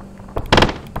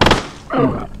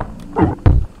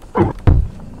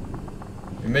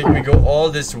 You make me go all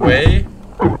this way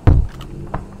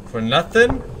for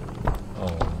nothing? Oh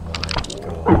my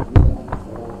god.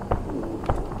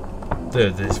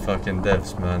 Dude, these fucking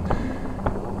devs, man.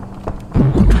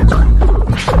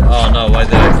 Oh no, why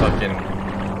did I fucking...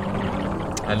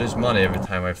 I lose money every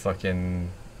time I fucking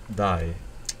die.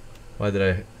 Why did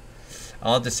I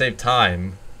want to save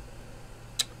time.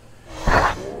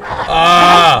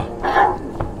 Ah!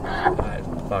 Alright,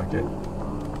 fuck it.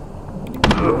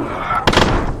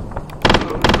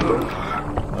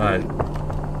 Alright.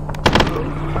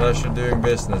 Pleasure doing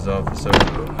business, officer.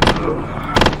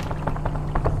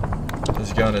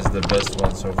 This gun is the best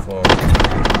one so far.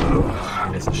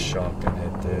 It's a shotgun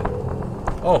hit, dude.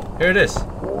 Oh, here it is.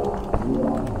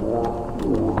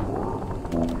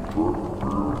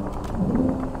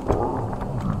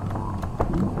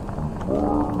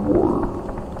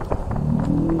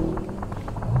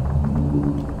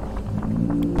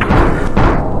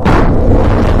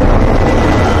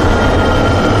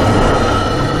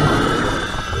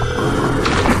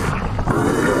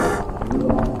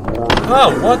 Oh,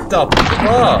 what the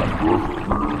fuck?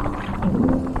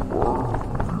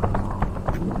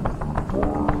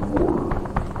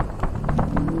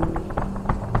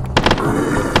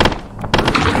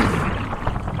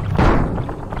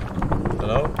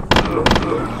 Hello?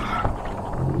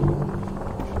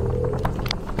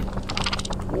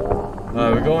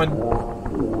 We're going...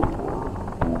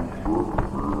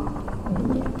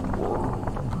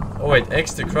 Oh wait,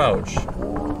 X to crouch.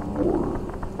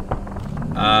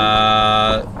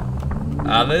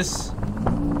 Alice?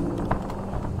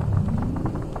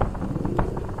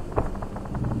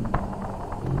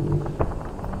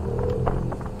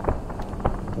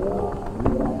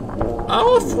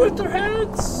 with their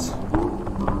heads.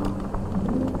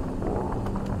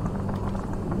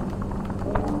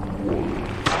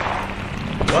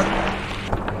 What?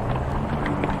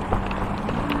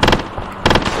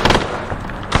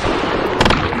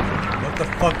 What the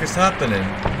fuck is happening?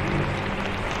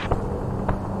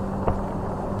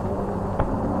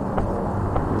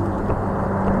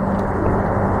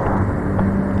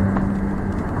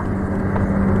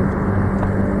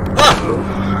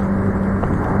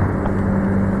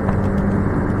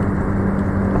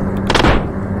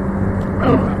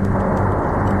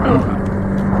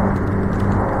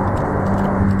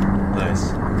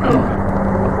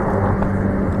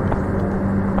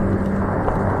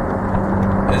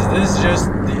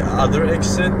 Other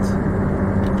exit.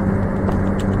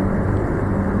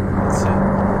 Let's see.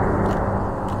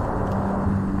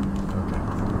 Okay.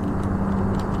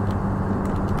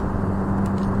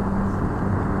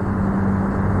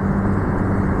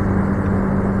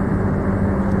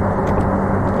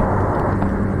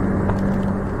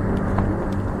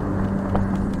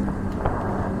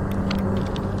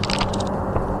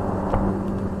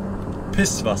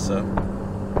 Pisswasser.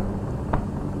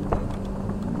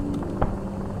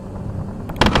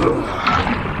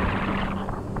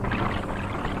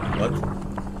 What?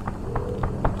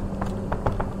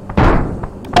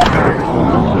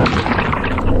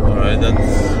 Alright,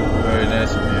 that's very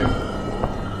nice of you.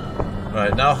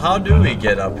 Alright, now how do we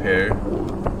get up here?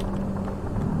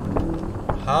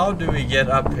 How do we get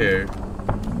up here?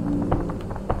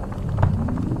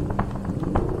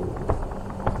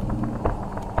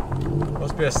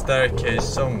 Must be a staircase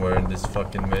somewhere in this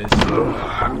fucking maze.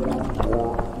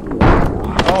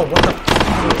 Oh, what the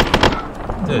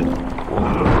f- Dude.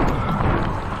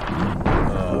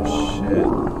 Oh, shit.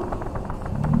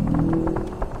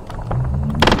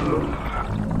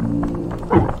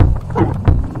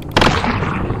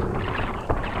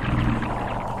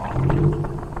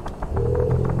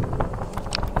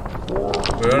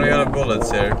 We're running out of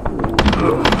bullets here.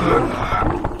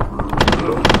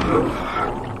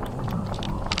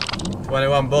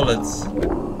 "21 bullets.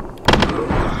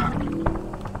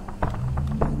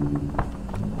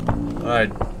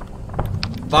 Alright.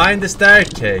 Find the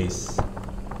staircase.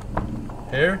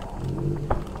 Here?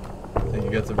 I think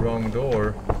you got the wrong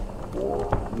door.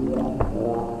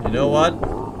 You know what?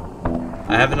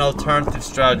 I have an alternative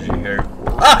strategy here.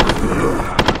 Ah!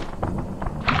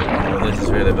 Oh, this is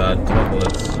really bad. 12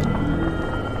 bullets.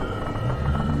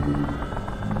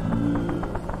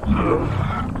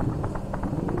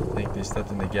 I think they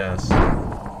stepped in the gas.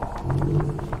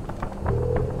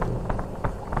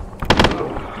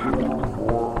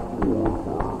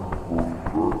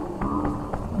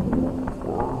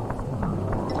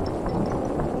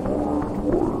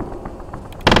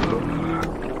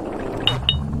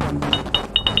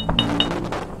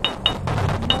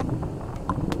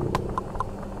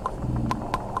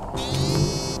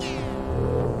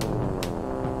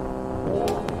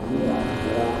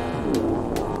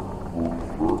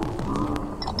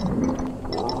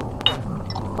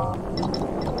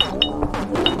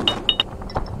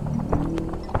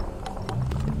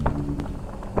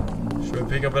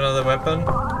 Pick up another weapon.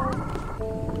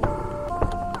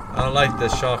 I don't like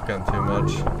this shotgun too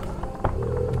much.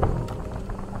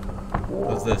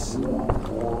 What's this?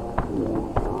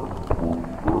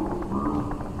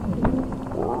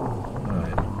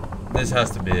 Alright. This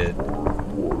has to be it.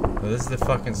 Oh, this is the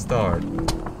fucking start.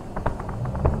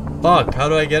 Fuck, how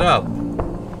do I get up?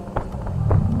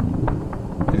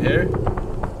 In here?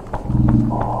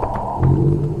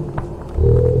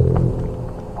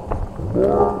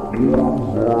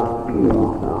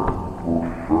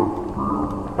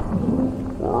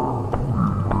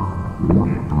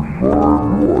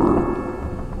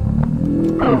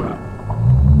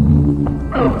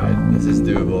 Alright, this is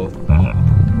doable.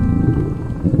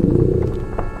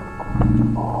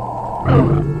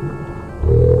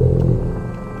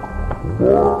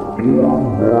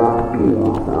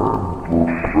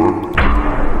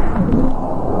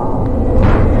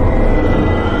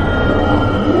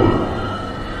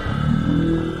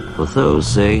 For those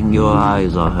saying your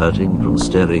eyes are hurting from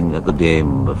staring at the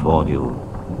game before you,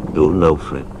 do no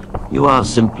fret. You are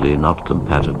simply not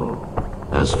compatible.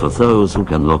 As for those who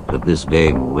can look at this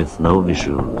game with no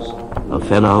issues, a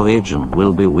fellow agent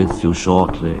will be with you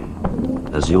shortly,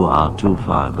 as you are too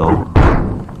far gone.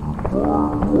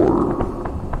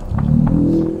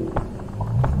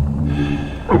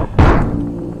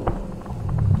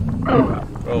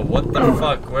 Bro, what the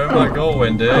fuck? Where am I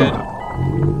going, dude? How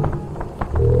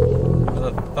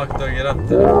the fuck do I get up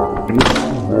there?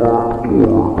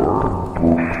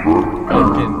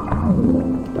 Fucking...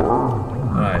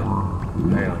 Alright,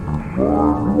 hang on.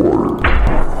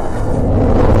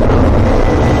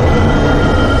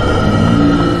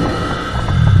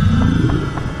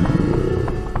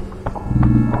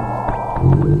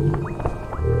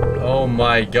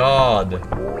 my god.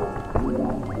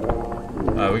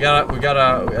 We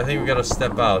gotta, I think we gotta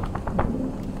step out.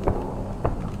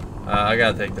 I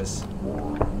gotta take this.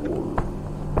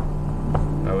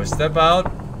 We step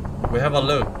out, we have a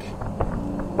look.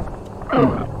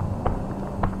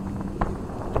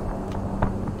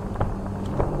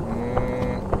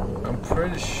 I'm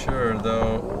pretty sure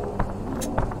though.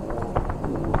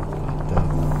 What the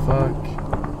fuck?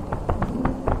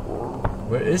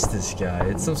 Where is this guy?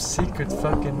 It's some secret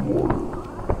fucking...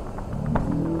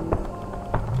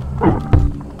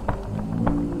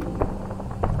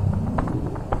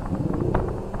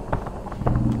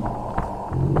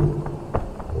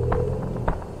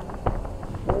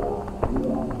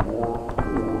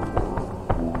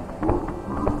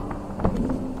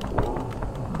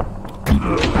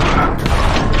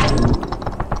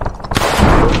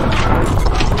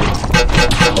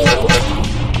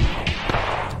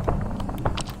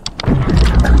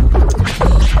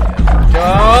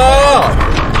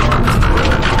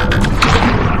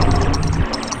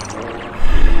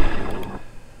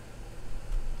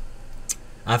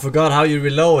 I forgot how you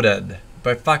reloaded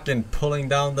by fucking pulling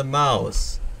down the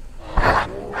mouse.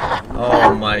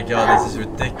 Oh my god, this is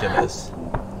ridiculous.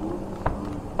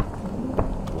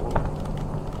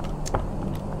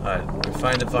 Alright, we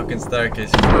find the fucking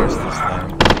staircase first this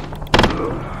time.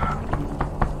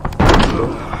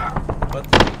 What?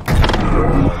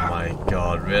 Oh my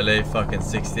god, really? Fucking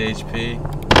 60 HP?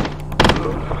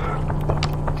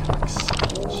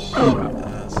 Fucking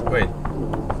ass. Wait.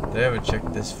 Did I ever check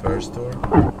this first door?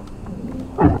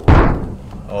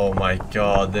 Oh my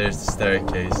god, there's the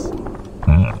staircase.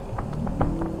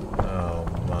 Oh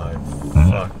my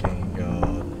fucking god.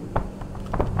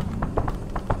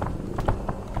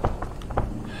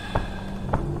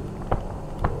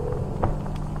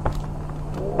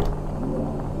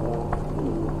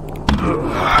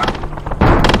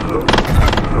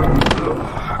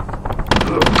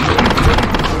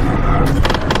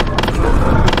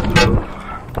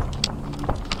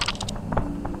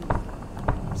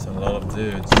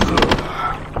 Dudes.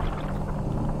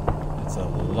 It's a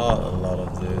lot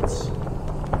of dudes.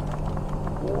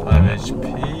 5 HP.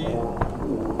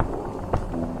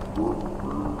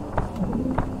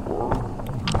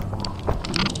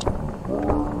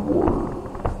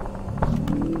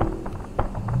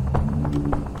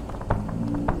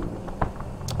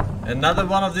 Another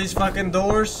one of these fucking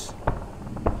doors?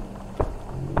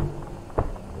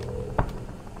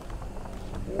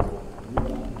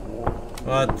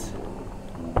 What?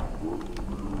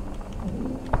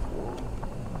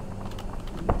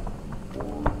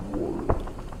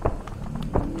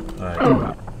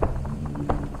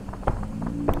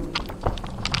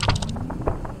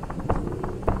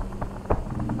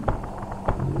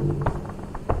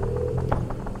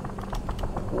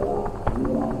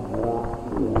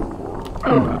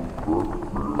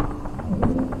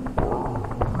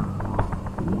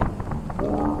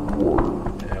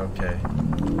 Okay.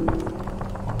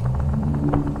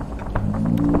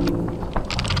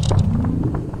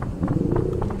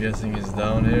 I'm guessing he's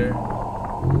down here.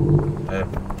 I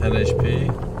have 10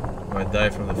 HP. Might die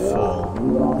from the fall.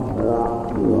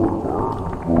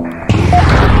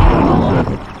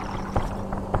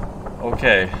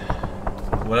 Okay.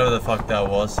 Whatever the fuck that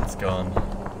was, it's gone.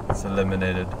 It's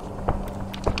eliminated.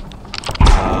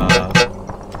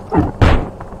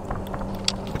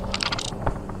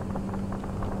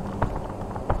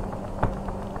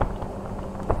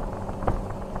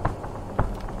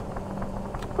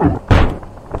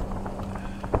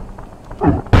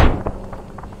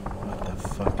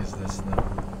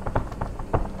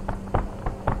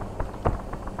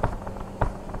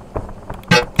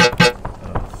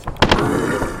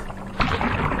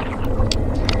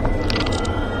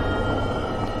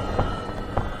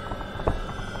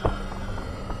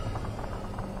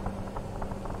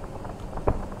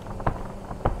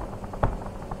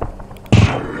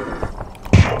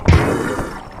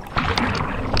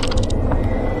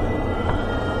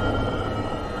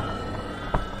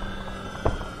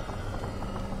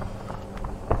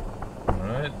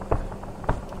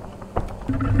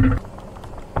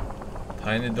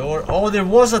 Tiny door. Oh, there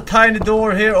was a tiny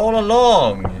door here all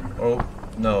along. Oh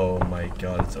no, my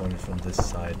god, it's only from this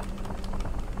side.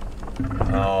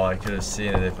 Oh, I could have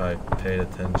seen it if I paid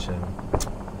attention.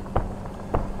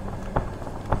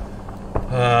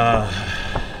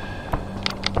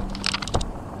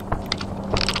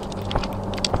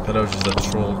 That was just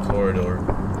a troll corridor.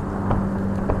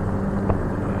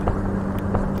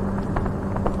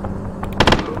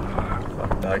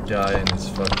 Fuck that guy and his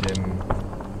fucking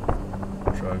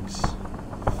drugs.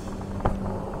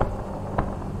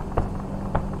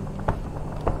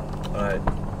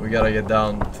 we gotta get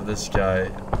down to this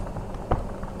guy.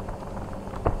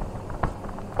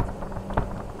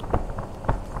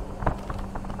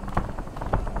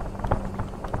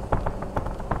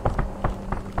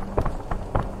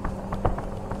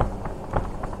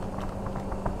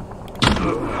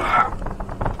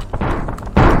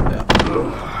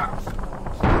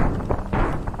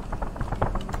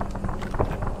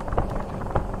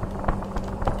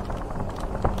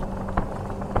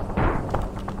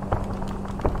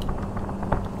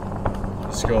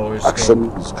 Action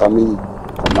is coming.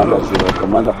 Commander zero.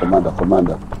 Commander.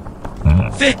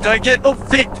 Fit, I get no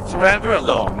fit forever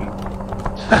alone.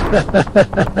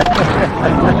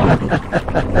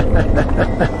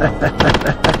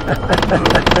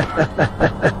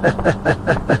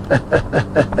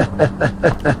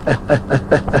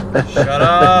 Shut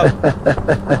up!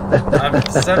 I'm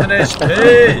 7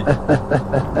 HP!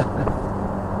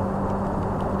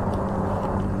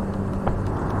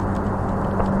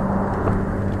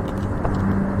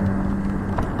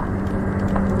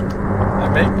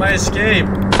 My escape.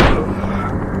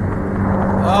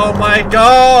 Oh my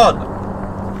god!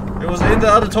 It was in the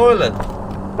other toilet.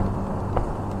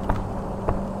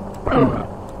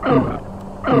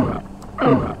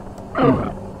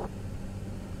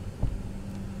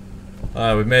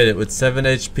 Alright, we made it with 7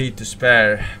 HP to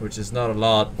spare, which is not a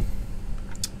lot.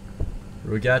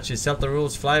 Rugachi, Celta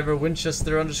Rules, Flyver,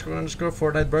 Winchester, __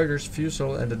 Fortnite Burgers,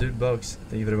 Fusel, and the Dude Bugs.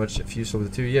 Thank you very much, Fusel, with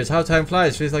the 2 years. How time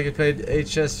flies, feels like I played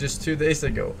HS just 2 days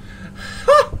ago.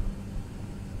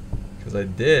 Because I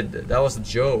did. That was a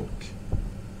joke.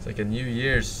 It's like a New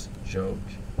Year's joke.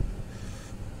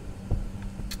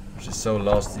 Which is so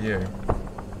last year.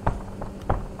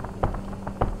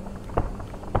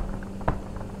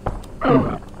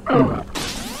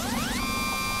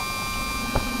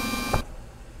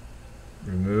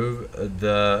 Remove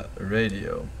the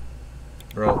radio.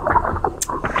 Bro.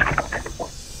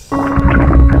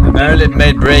 I barely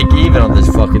made break even on this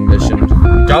fucking mission.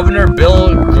 Governor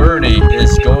Bill Gurney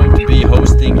is going to be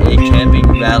hosting a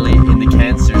camping rally in the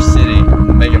Kansas City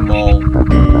Mega Mall.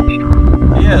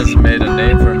 He has made a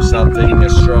name for himself, taking a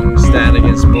strong stand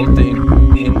against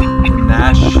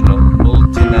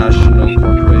multinational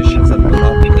corporations and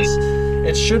monopolies.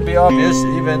 It should be obvious,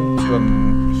 even to a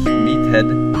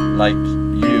meathead like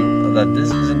you, that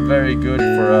this isn't very good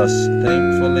for us.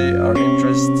 Thankfully, our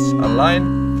interests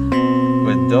align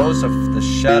with those of the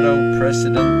shadow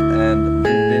president, and we've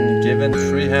been given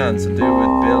free hands to deal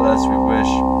with Bill as we wish.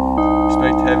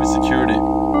 Expect heavy security.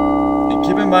 And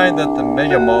keep in mind that the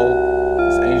Mega Mall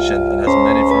is ancient and has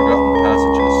many forgotten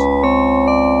passages.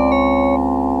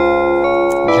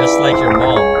 Just like your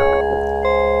mom.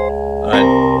 Alright.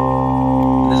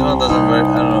 This one doesn't work.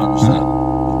 I don't understand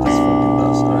what this fucking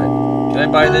does. Alright. Can I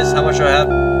buy this? How much do I have?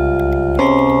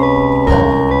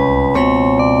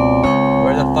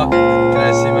 Where the fuck can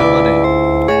I see my money?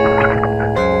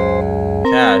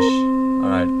 Cash.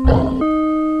 Alright.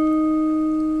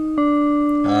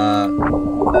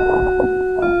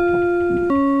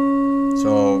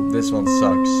 So this one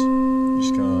sucks.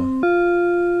 Just gonna.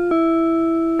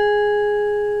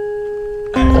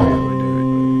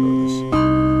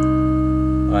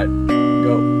 Alright,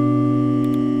 go.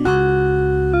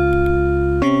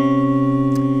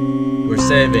 We're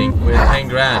saving with 10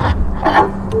 grand.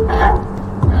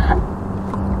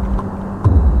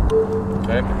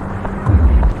 Okay.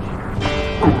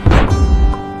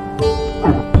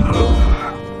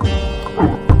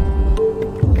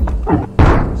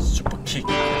 Super kick.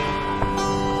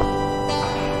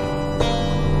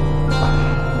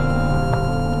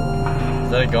 Is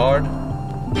that a guard?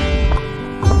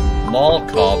 Mall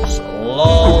cops,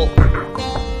 lol.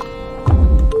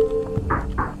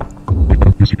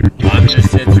 I'm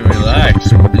just here to relax,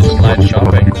 do some light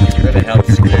shopping. It really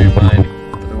helps clear your mind.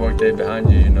 Put the workday behind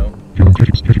you, you know. I was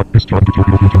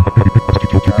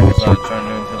trying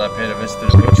to until I paid a visit to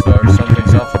the bookstore.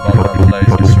 Something's off about that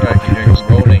place. I swear I can hear it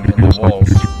rolling in the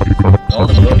walls. All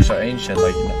the books are ancient,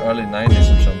 like in the early 90s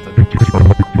or something.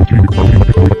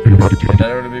 Can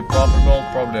that really be profitable?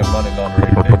 Probably a money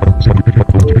laundering thing.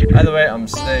 Either way, I'm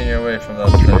staying away from that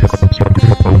place.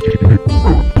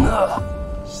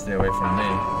 Stay away from me.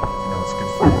 You know what's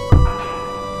good for you.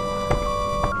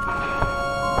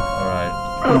 Alright.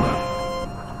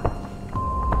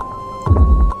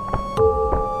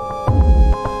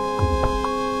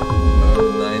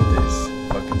 Early 90s.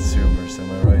 Fucking zoomers, am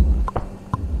I right?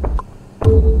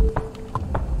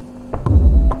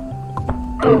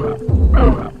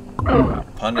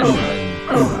 Punishment.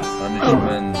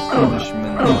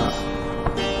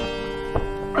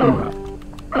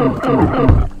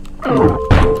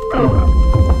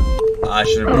 I I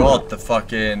should have brought the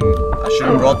fucking... I should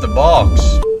have brought the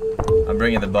box. I'm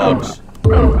bringing the box.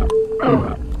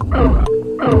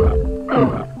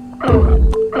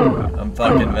 I'm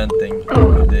fucking venting.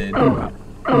 Indeed.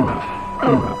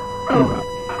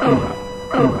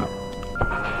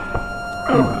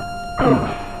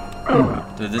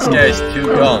 Dude, this guy is too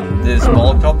gone. This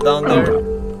small cop down there,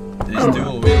 he's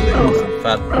dual wielding some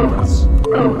fat buttons.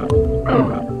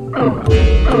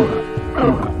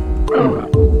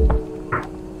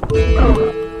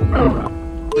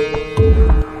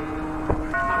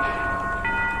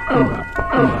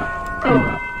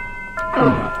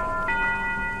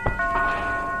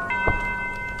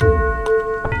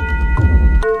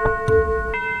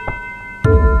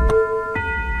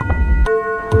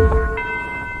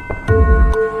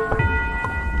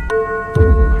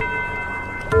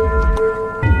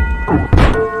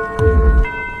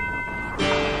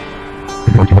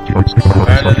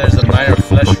 Apparently there's a minor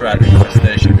flesh rat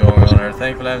infestation going on here.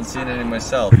 Thankfully I haven't seen any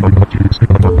myself. The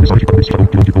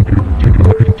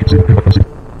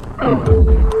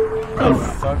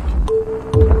fuck?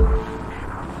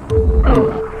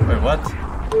 Wait, what?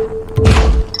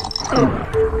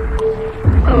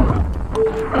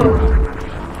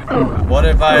 What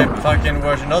if I fucking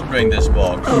were to not bring this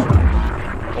box?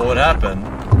 What would happen?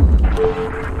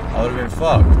 I would have been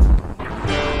fucked.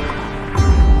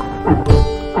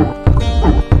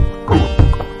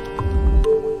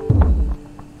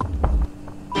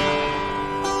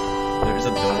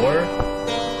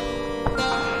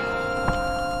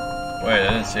 Wait, I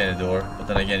didn't see any door, but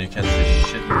then again, you can't see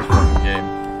shit in this fucking game.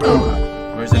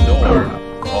 Where's the door?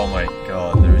 Oh my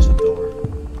god, there is a door.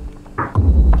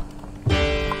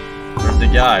 Where's the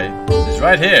guy? He's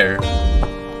right here.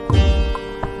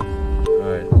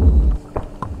 Alright.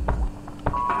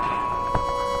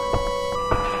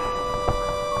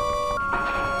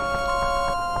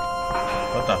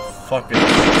 What the fuck is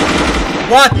this?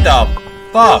 What the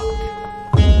fuck?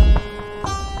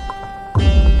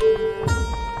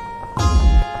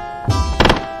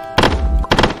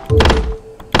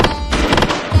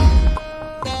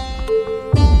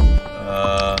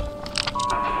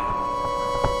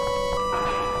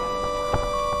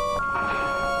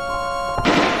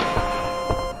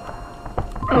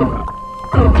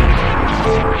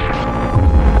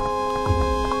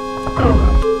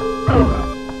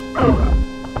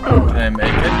 Can I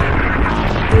make it?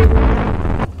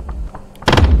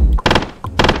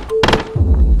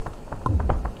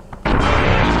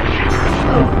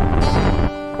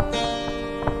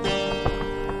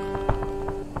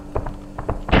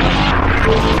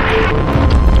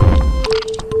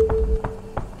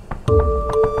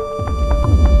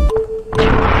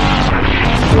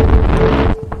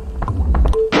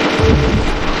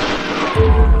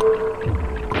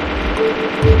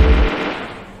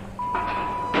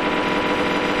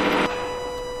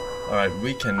 Alright,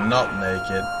 we cannot make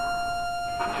it.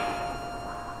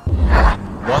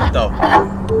 What the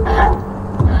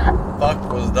fuck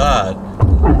was that?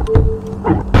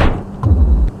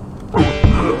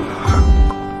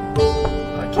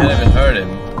 I can't even hurt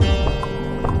him.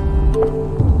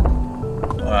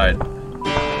 Alright.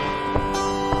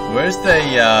 Where's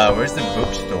the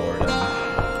bookstore then?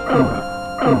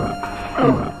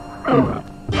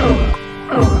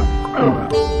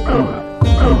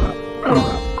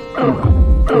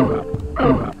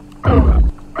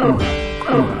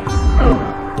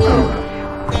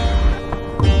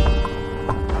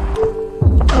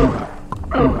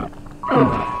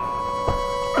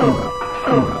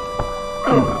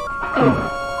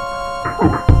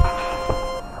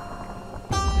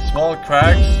 Small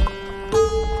cracks.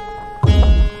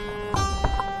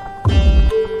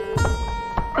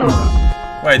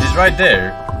 Wait, he's right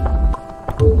there.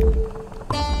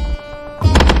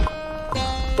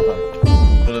 Fuck.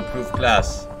 Bulletproof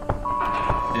glass.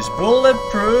 It's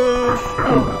bulletproof.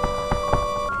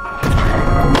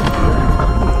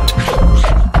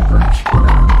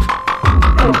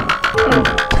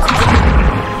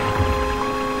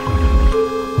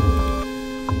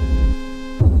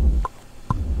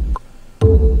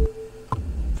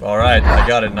 Alright, I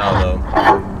got it now though.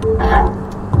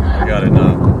 I got it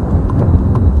now.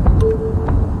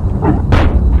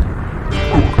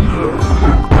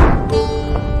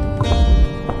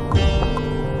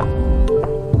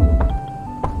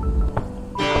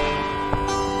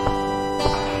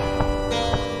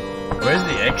 Where's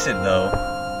the exit though?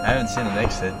 I haven't seen an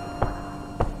exit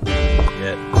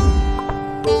yet.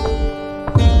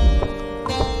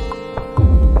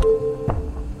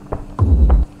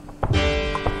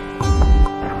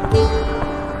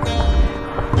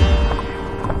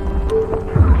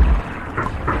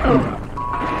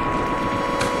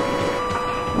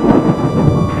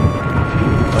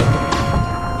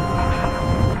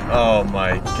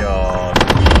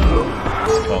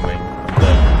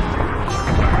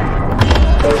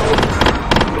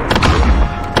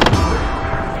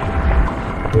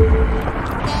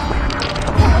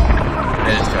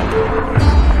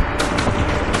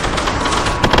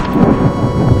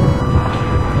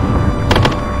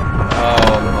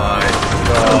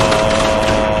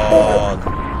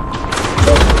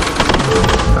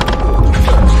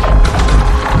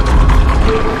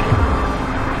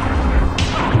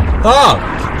 Fuck!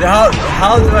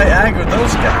 How do I aggro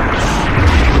those guys?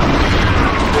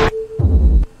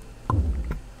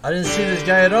 I didn't see this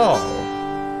guy at all.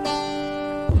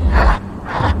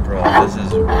 Bro, this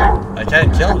is... I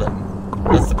can't kill them.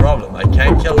 That's the problem. I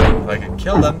can't kill them. If I could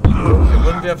kill them, it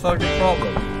wouldn't be a fucking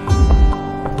problem.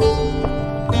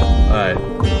 Alright.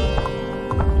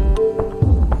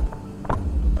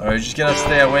 Alright, you're just gonna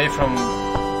stay away from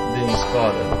being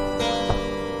spotted.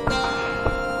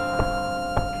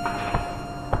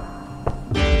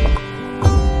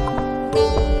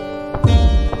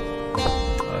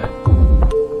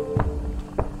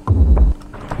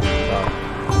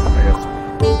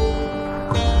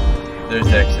 There's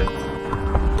the exit.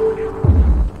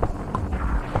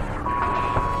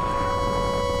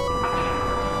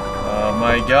 Oh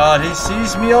my god, he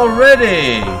sees me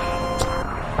already!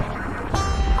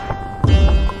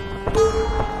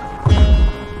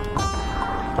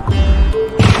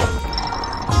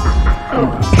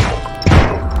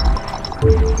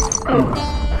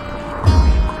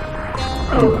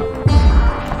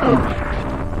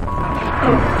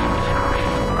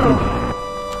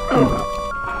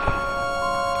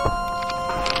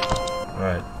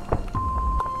 Right.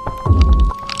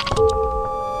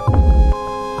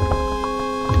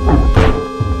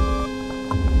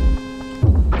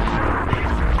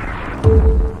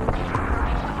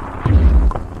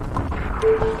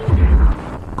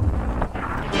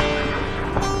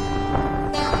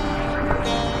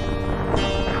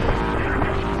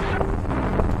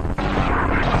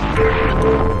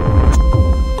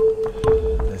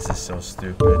 This is so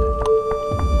stupid.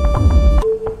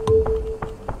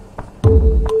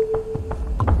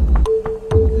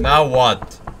 Now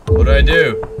what? What do I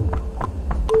do?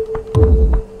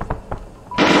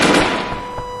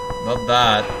 Not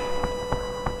that.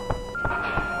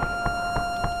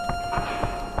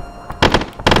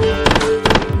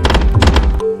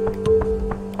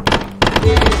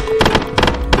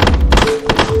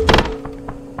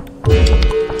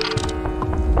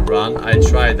 Run, I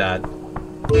tried that.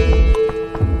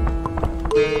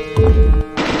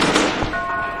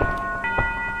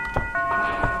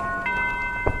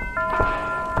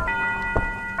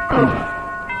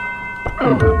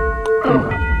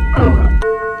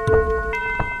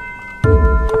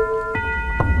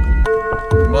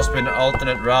 There must be an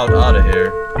alternate route out of here.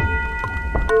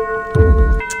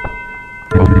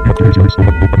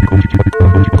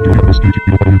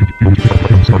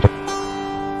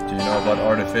 Do you know about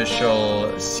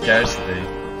artificial scarcity?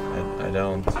 I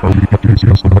don't.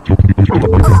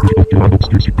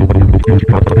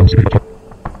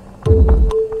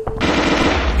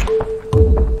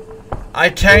 I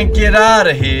can't get out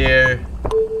of here.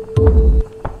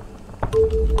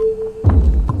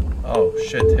 Oh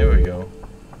shit, here we go.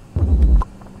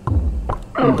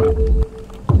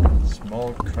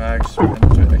 Small cracks. I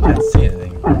can't see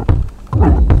anything.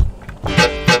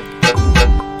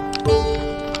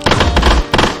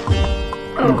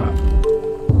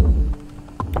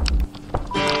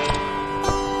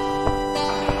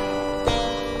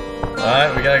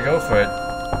 Alright, we gotta go for it.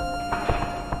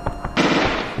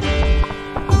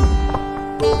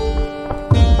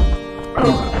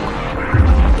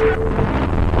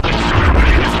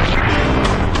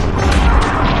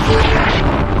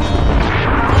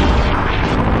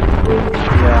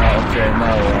 Yeah, okay,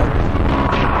 now what?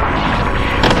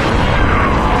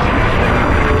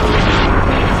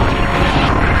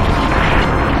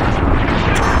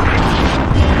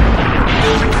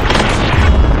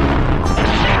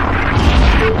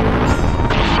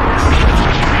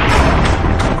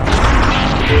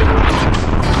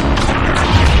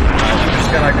 I'm just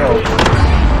gonna go.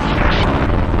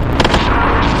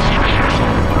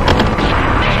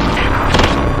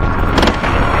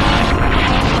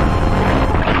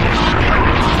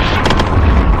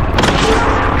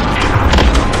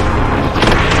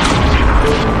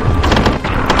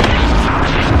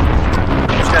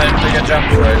 Jump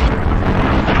for it.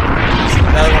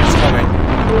 Another one's coming.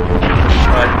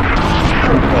 Right.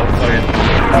 Oh, fuck it.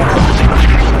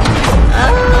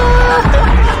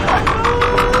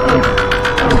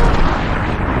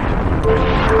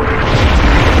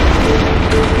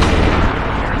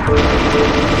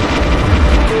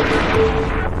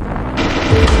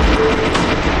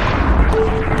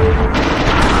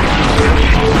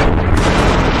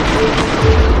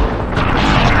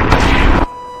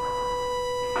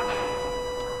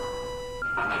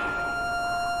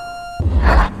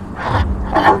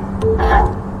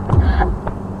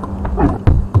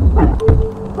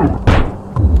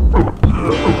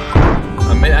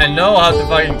 I know how to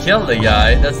fucking kill the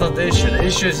guy. That's not the issue. The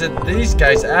issue is that these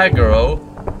guys aggro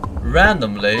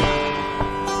randomly.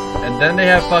 And then they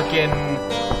have fucking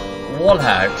wall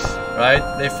hacks,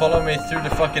 right? They follow me through the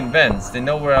fucking vents. They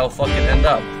know where I'll fucking end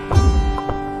up.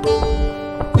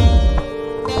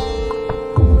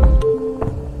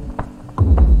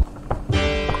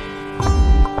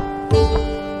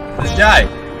 This guy.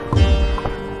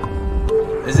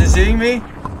 Is he seeing me?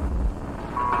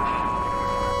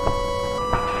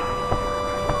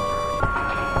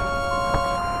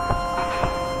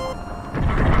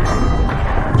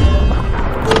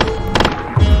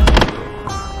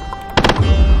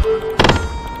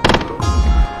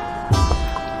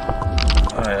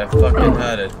 Alright, I fucking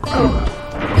had it.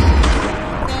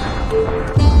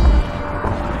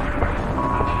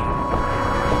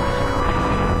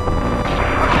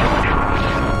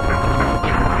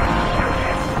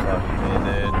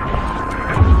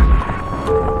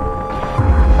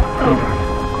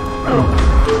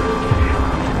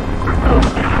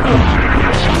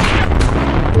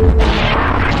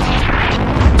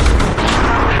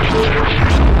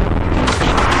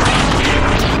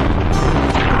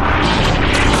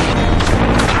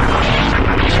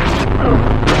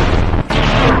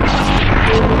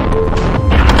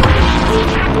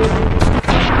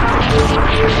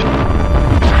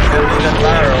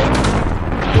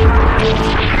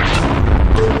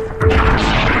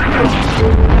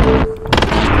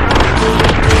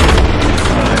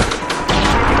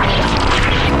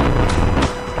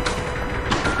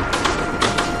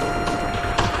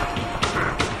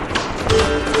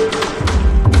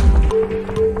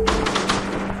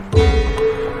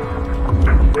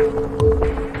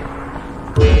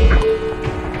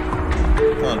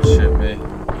 Don't shit me.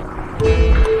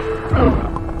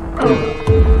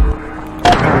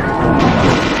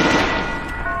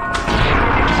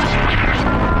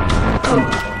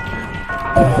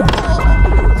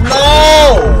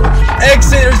 No!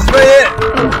 Exit is right here!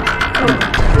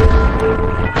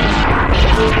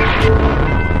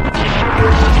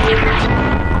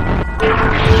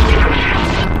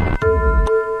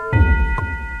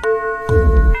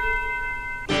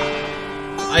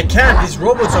 I can't, these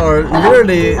robots are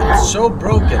literally so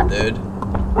broken, dude.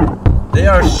 They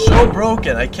are so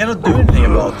broken, I cannot do anything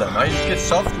about them. I just get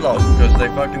soft locked because they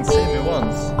fucking see me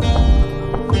once.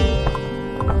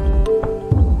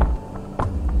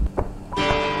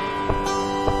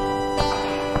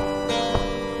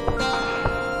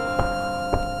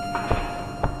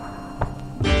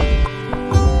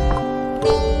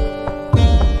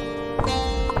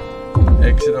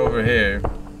 Exit over here.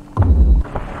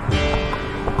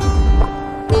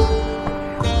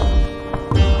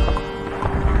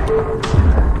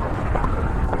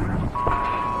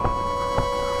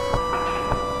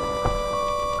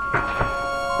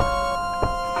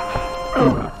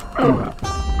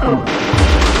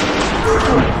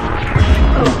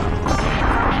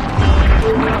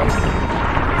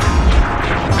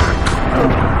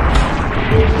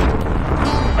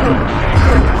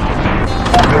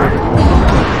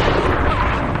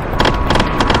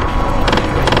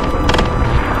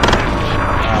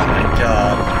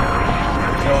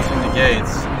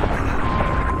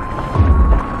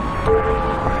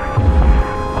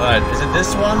 Alright, is it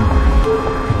this one?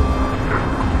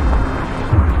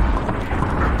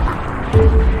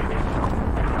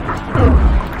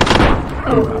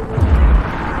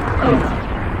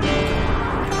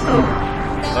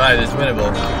 Alright, it's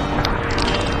winnable.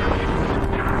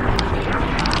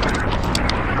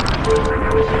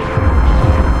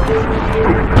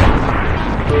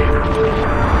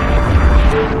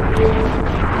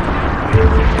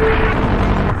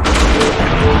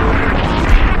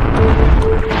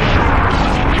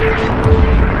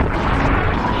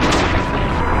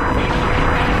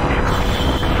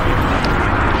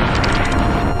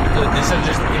 Dude, these are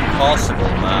just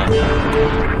impossible, man.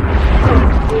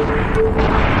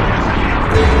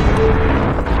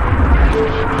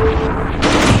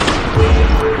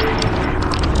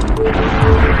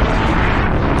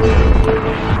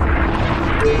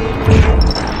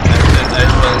 I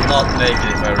will not make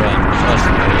it if I run, trust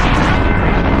me.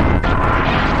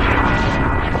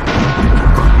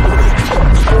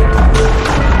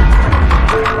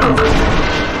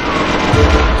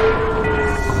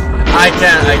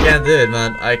 I can't do it,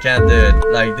 man. I can't do it.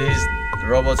 Like, these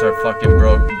robots are fucking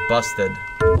busted.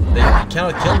 You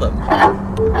cannot kill them.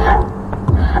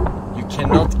 You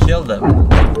cannot kill them.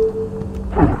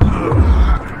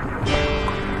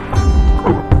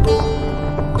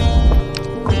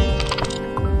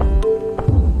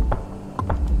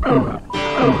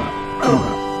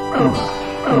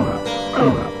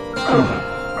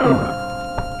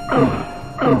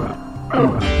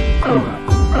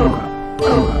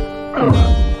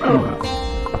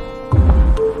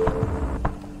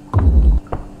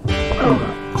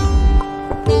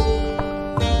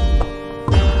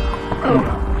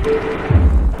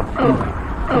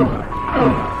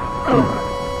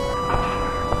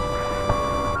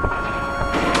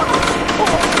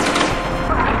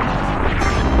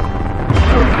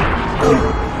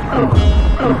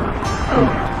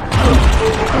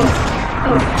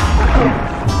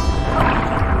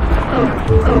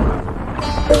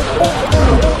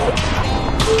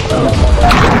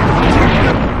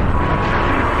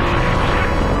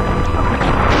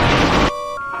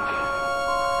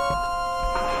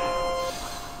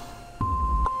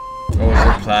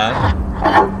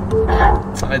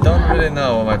 I don't really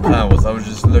know what my plan was. I was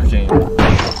just looking. I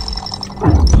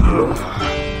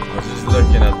was just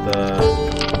looking at the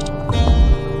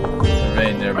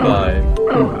terrain nearby.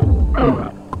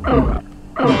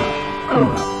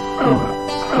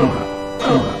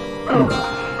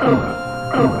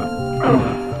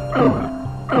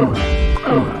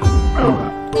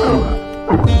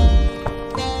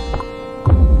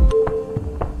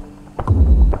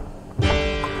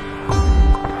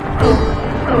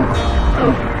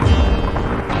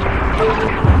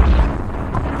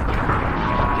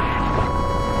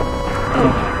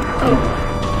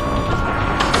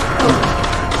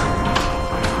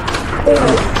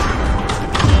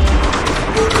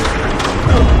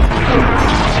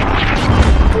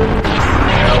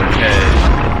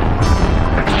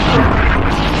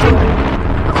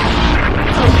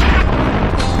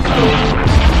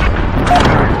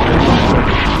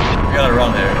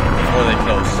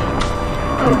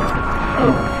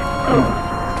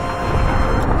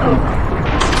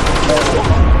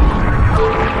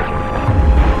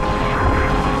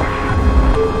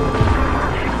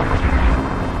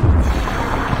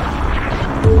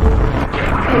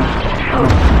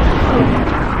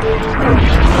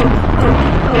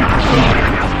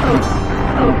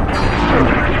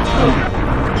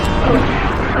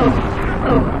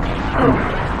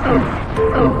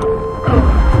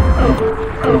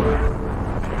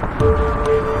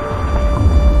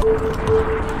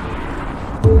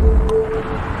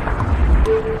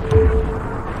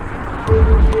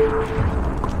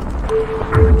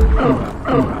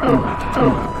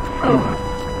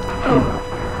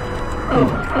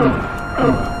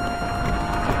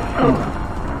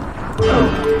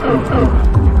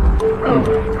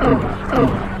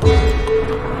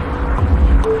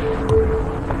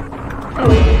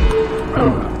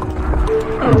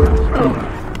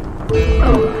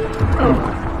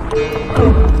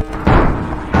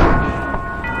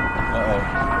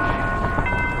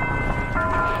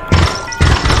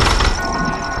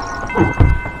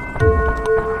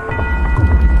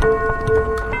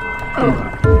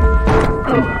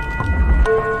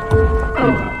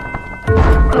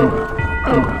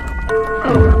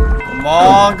 Come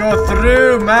on, go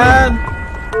through, man!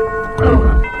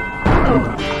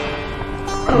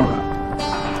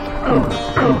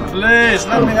 Please,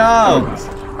 let me out!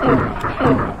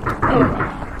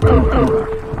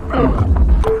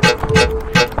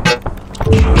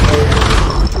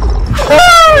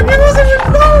 Oh, he wasn't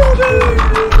reloading!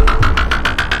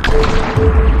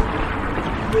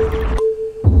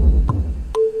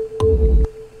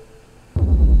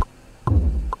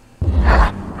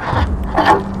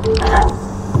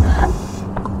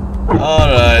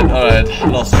 Alright,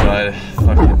 lost try.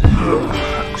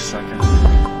 Fucking sucker.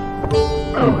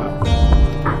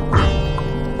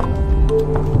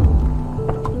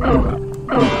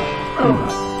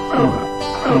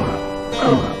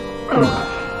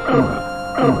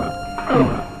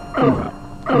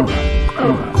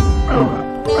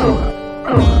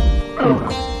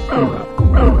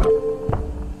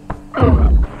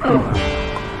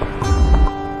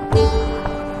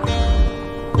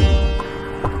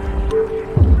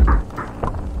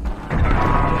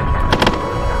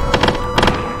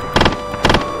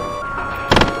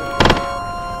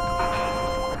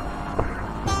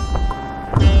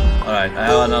 Alright, I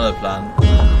have another plan.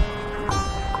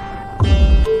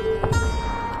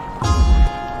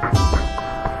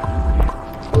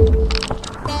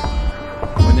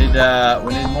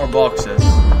 We need more boxes.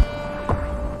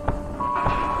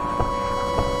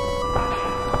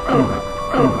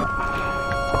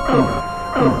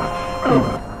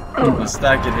 We'll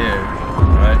stack it here,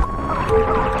 right?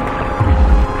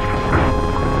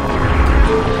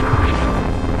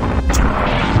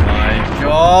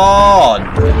 God!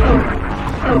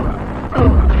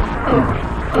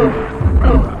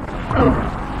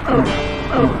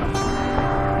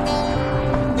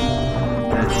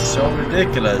 It's so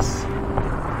ridiculous.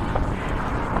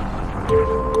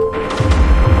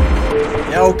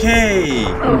 Yeah, okay.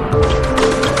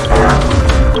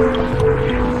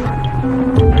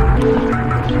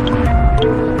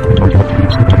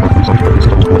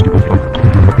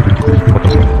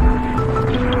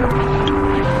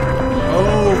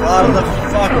 Oh, out of the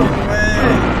fucking way!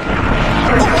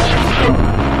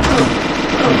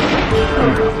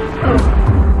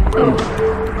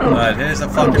 Alright, here's a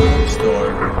fucking bookstore.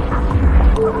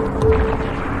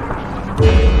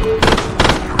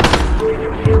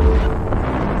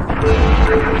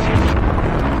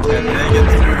 Can they get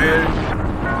through here?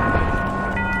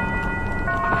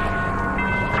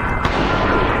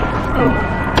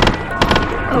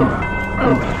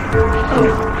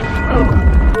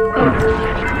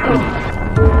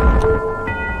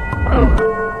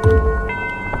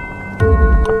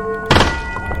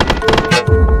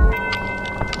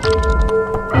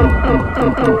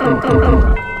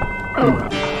 Alright.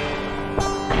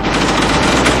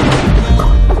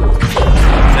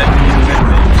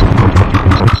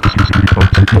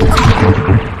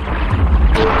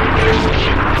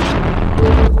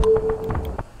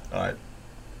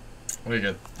 We're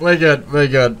good. We're good. We're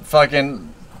good.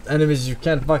 Fucking enemies you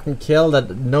can't fucking kill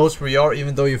that knows where you are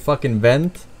even though you fucking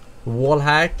vent. Wall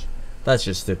hack. That's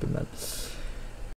just stupid, man.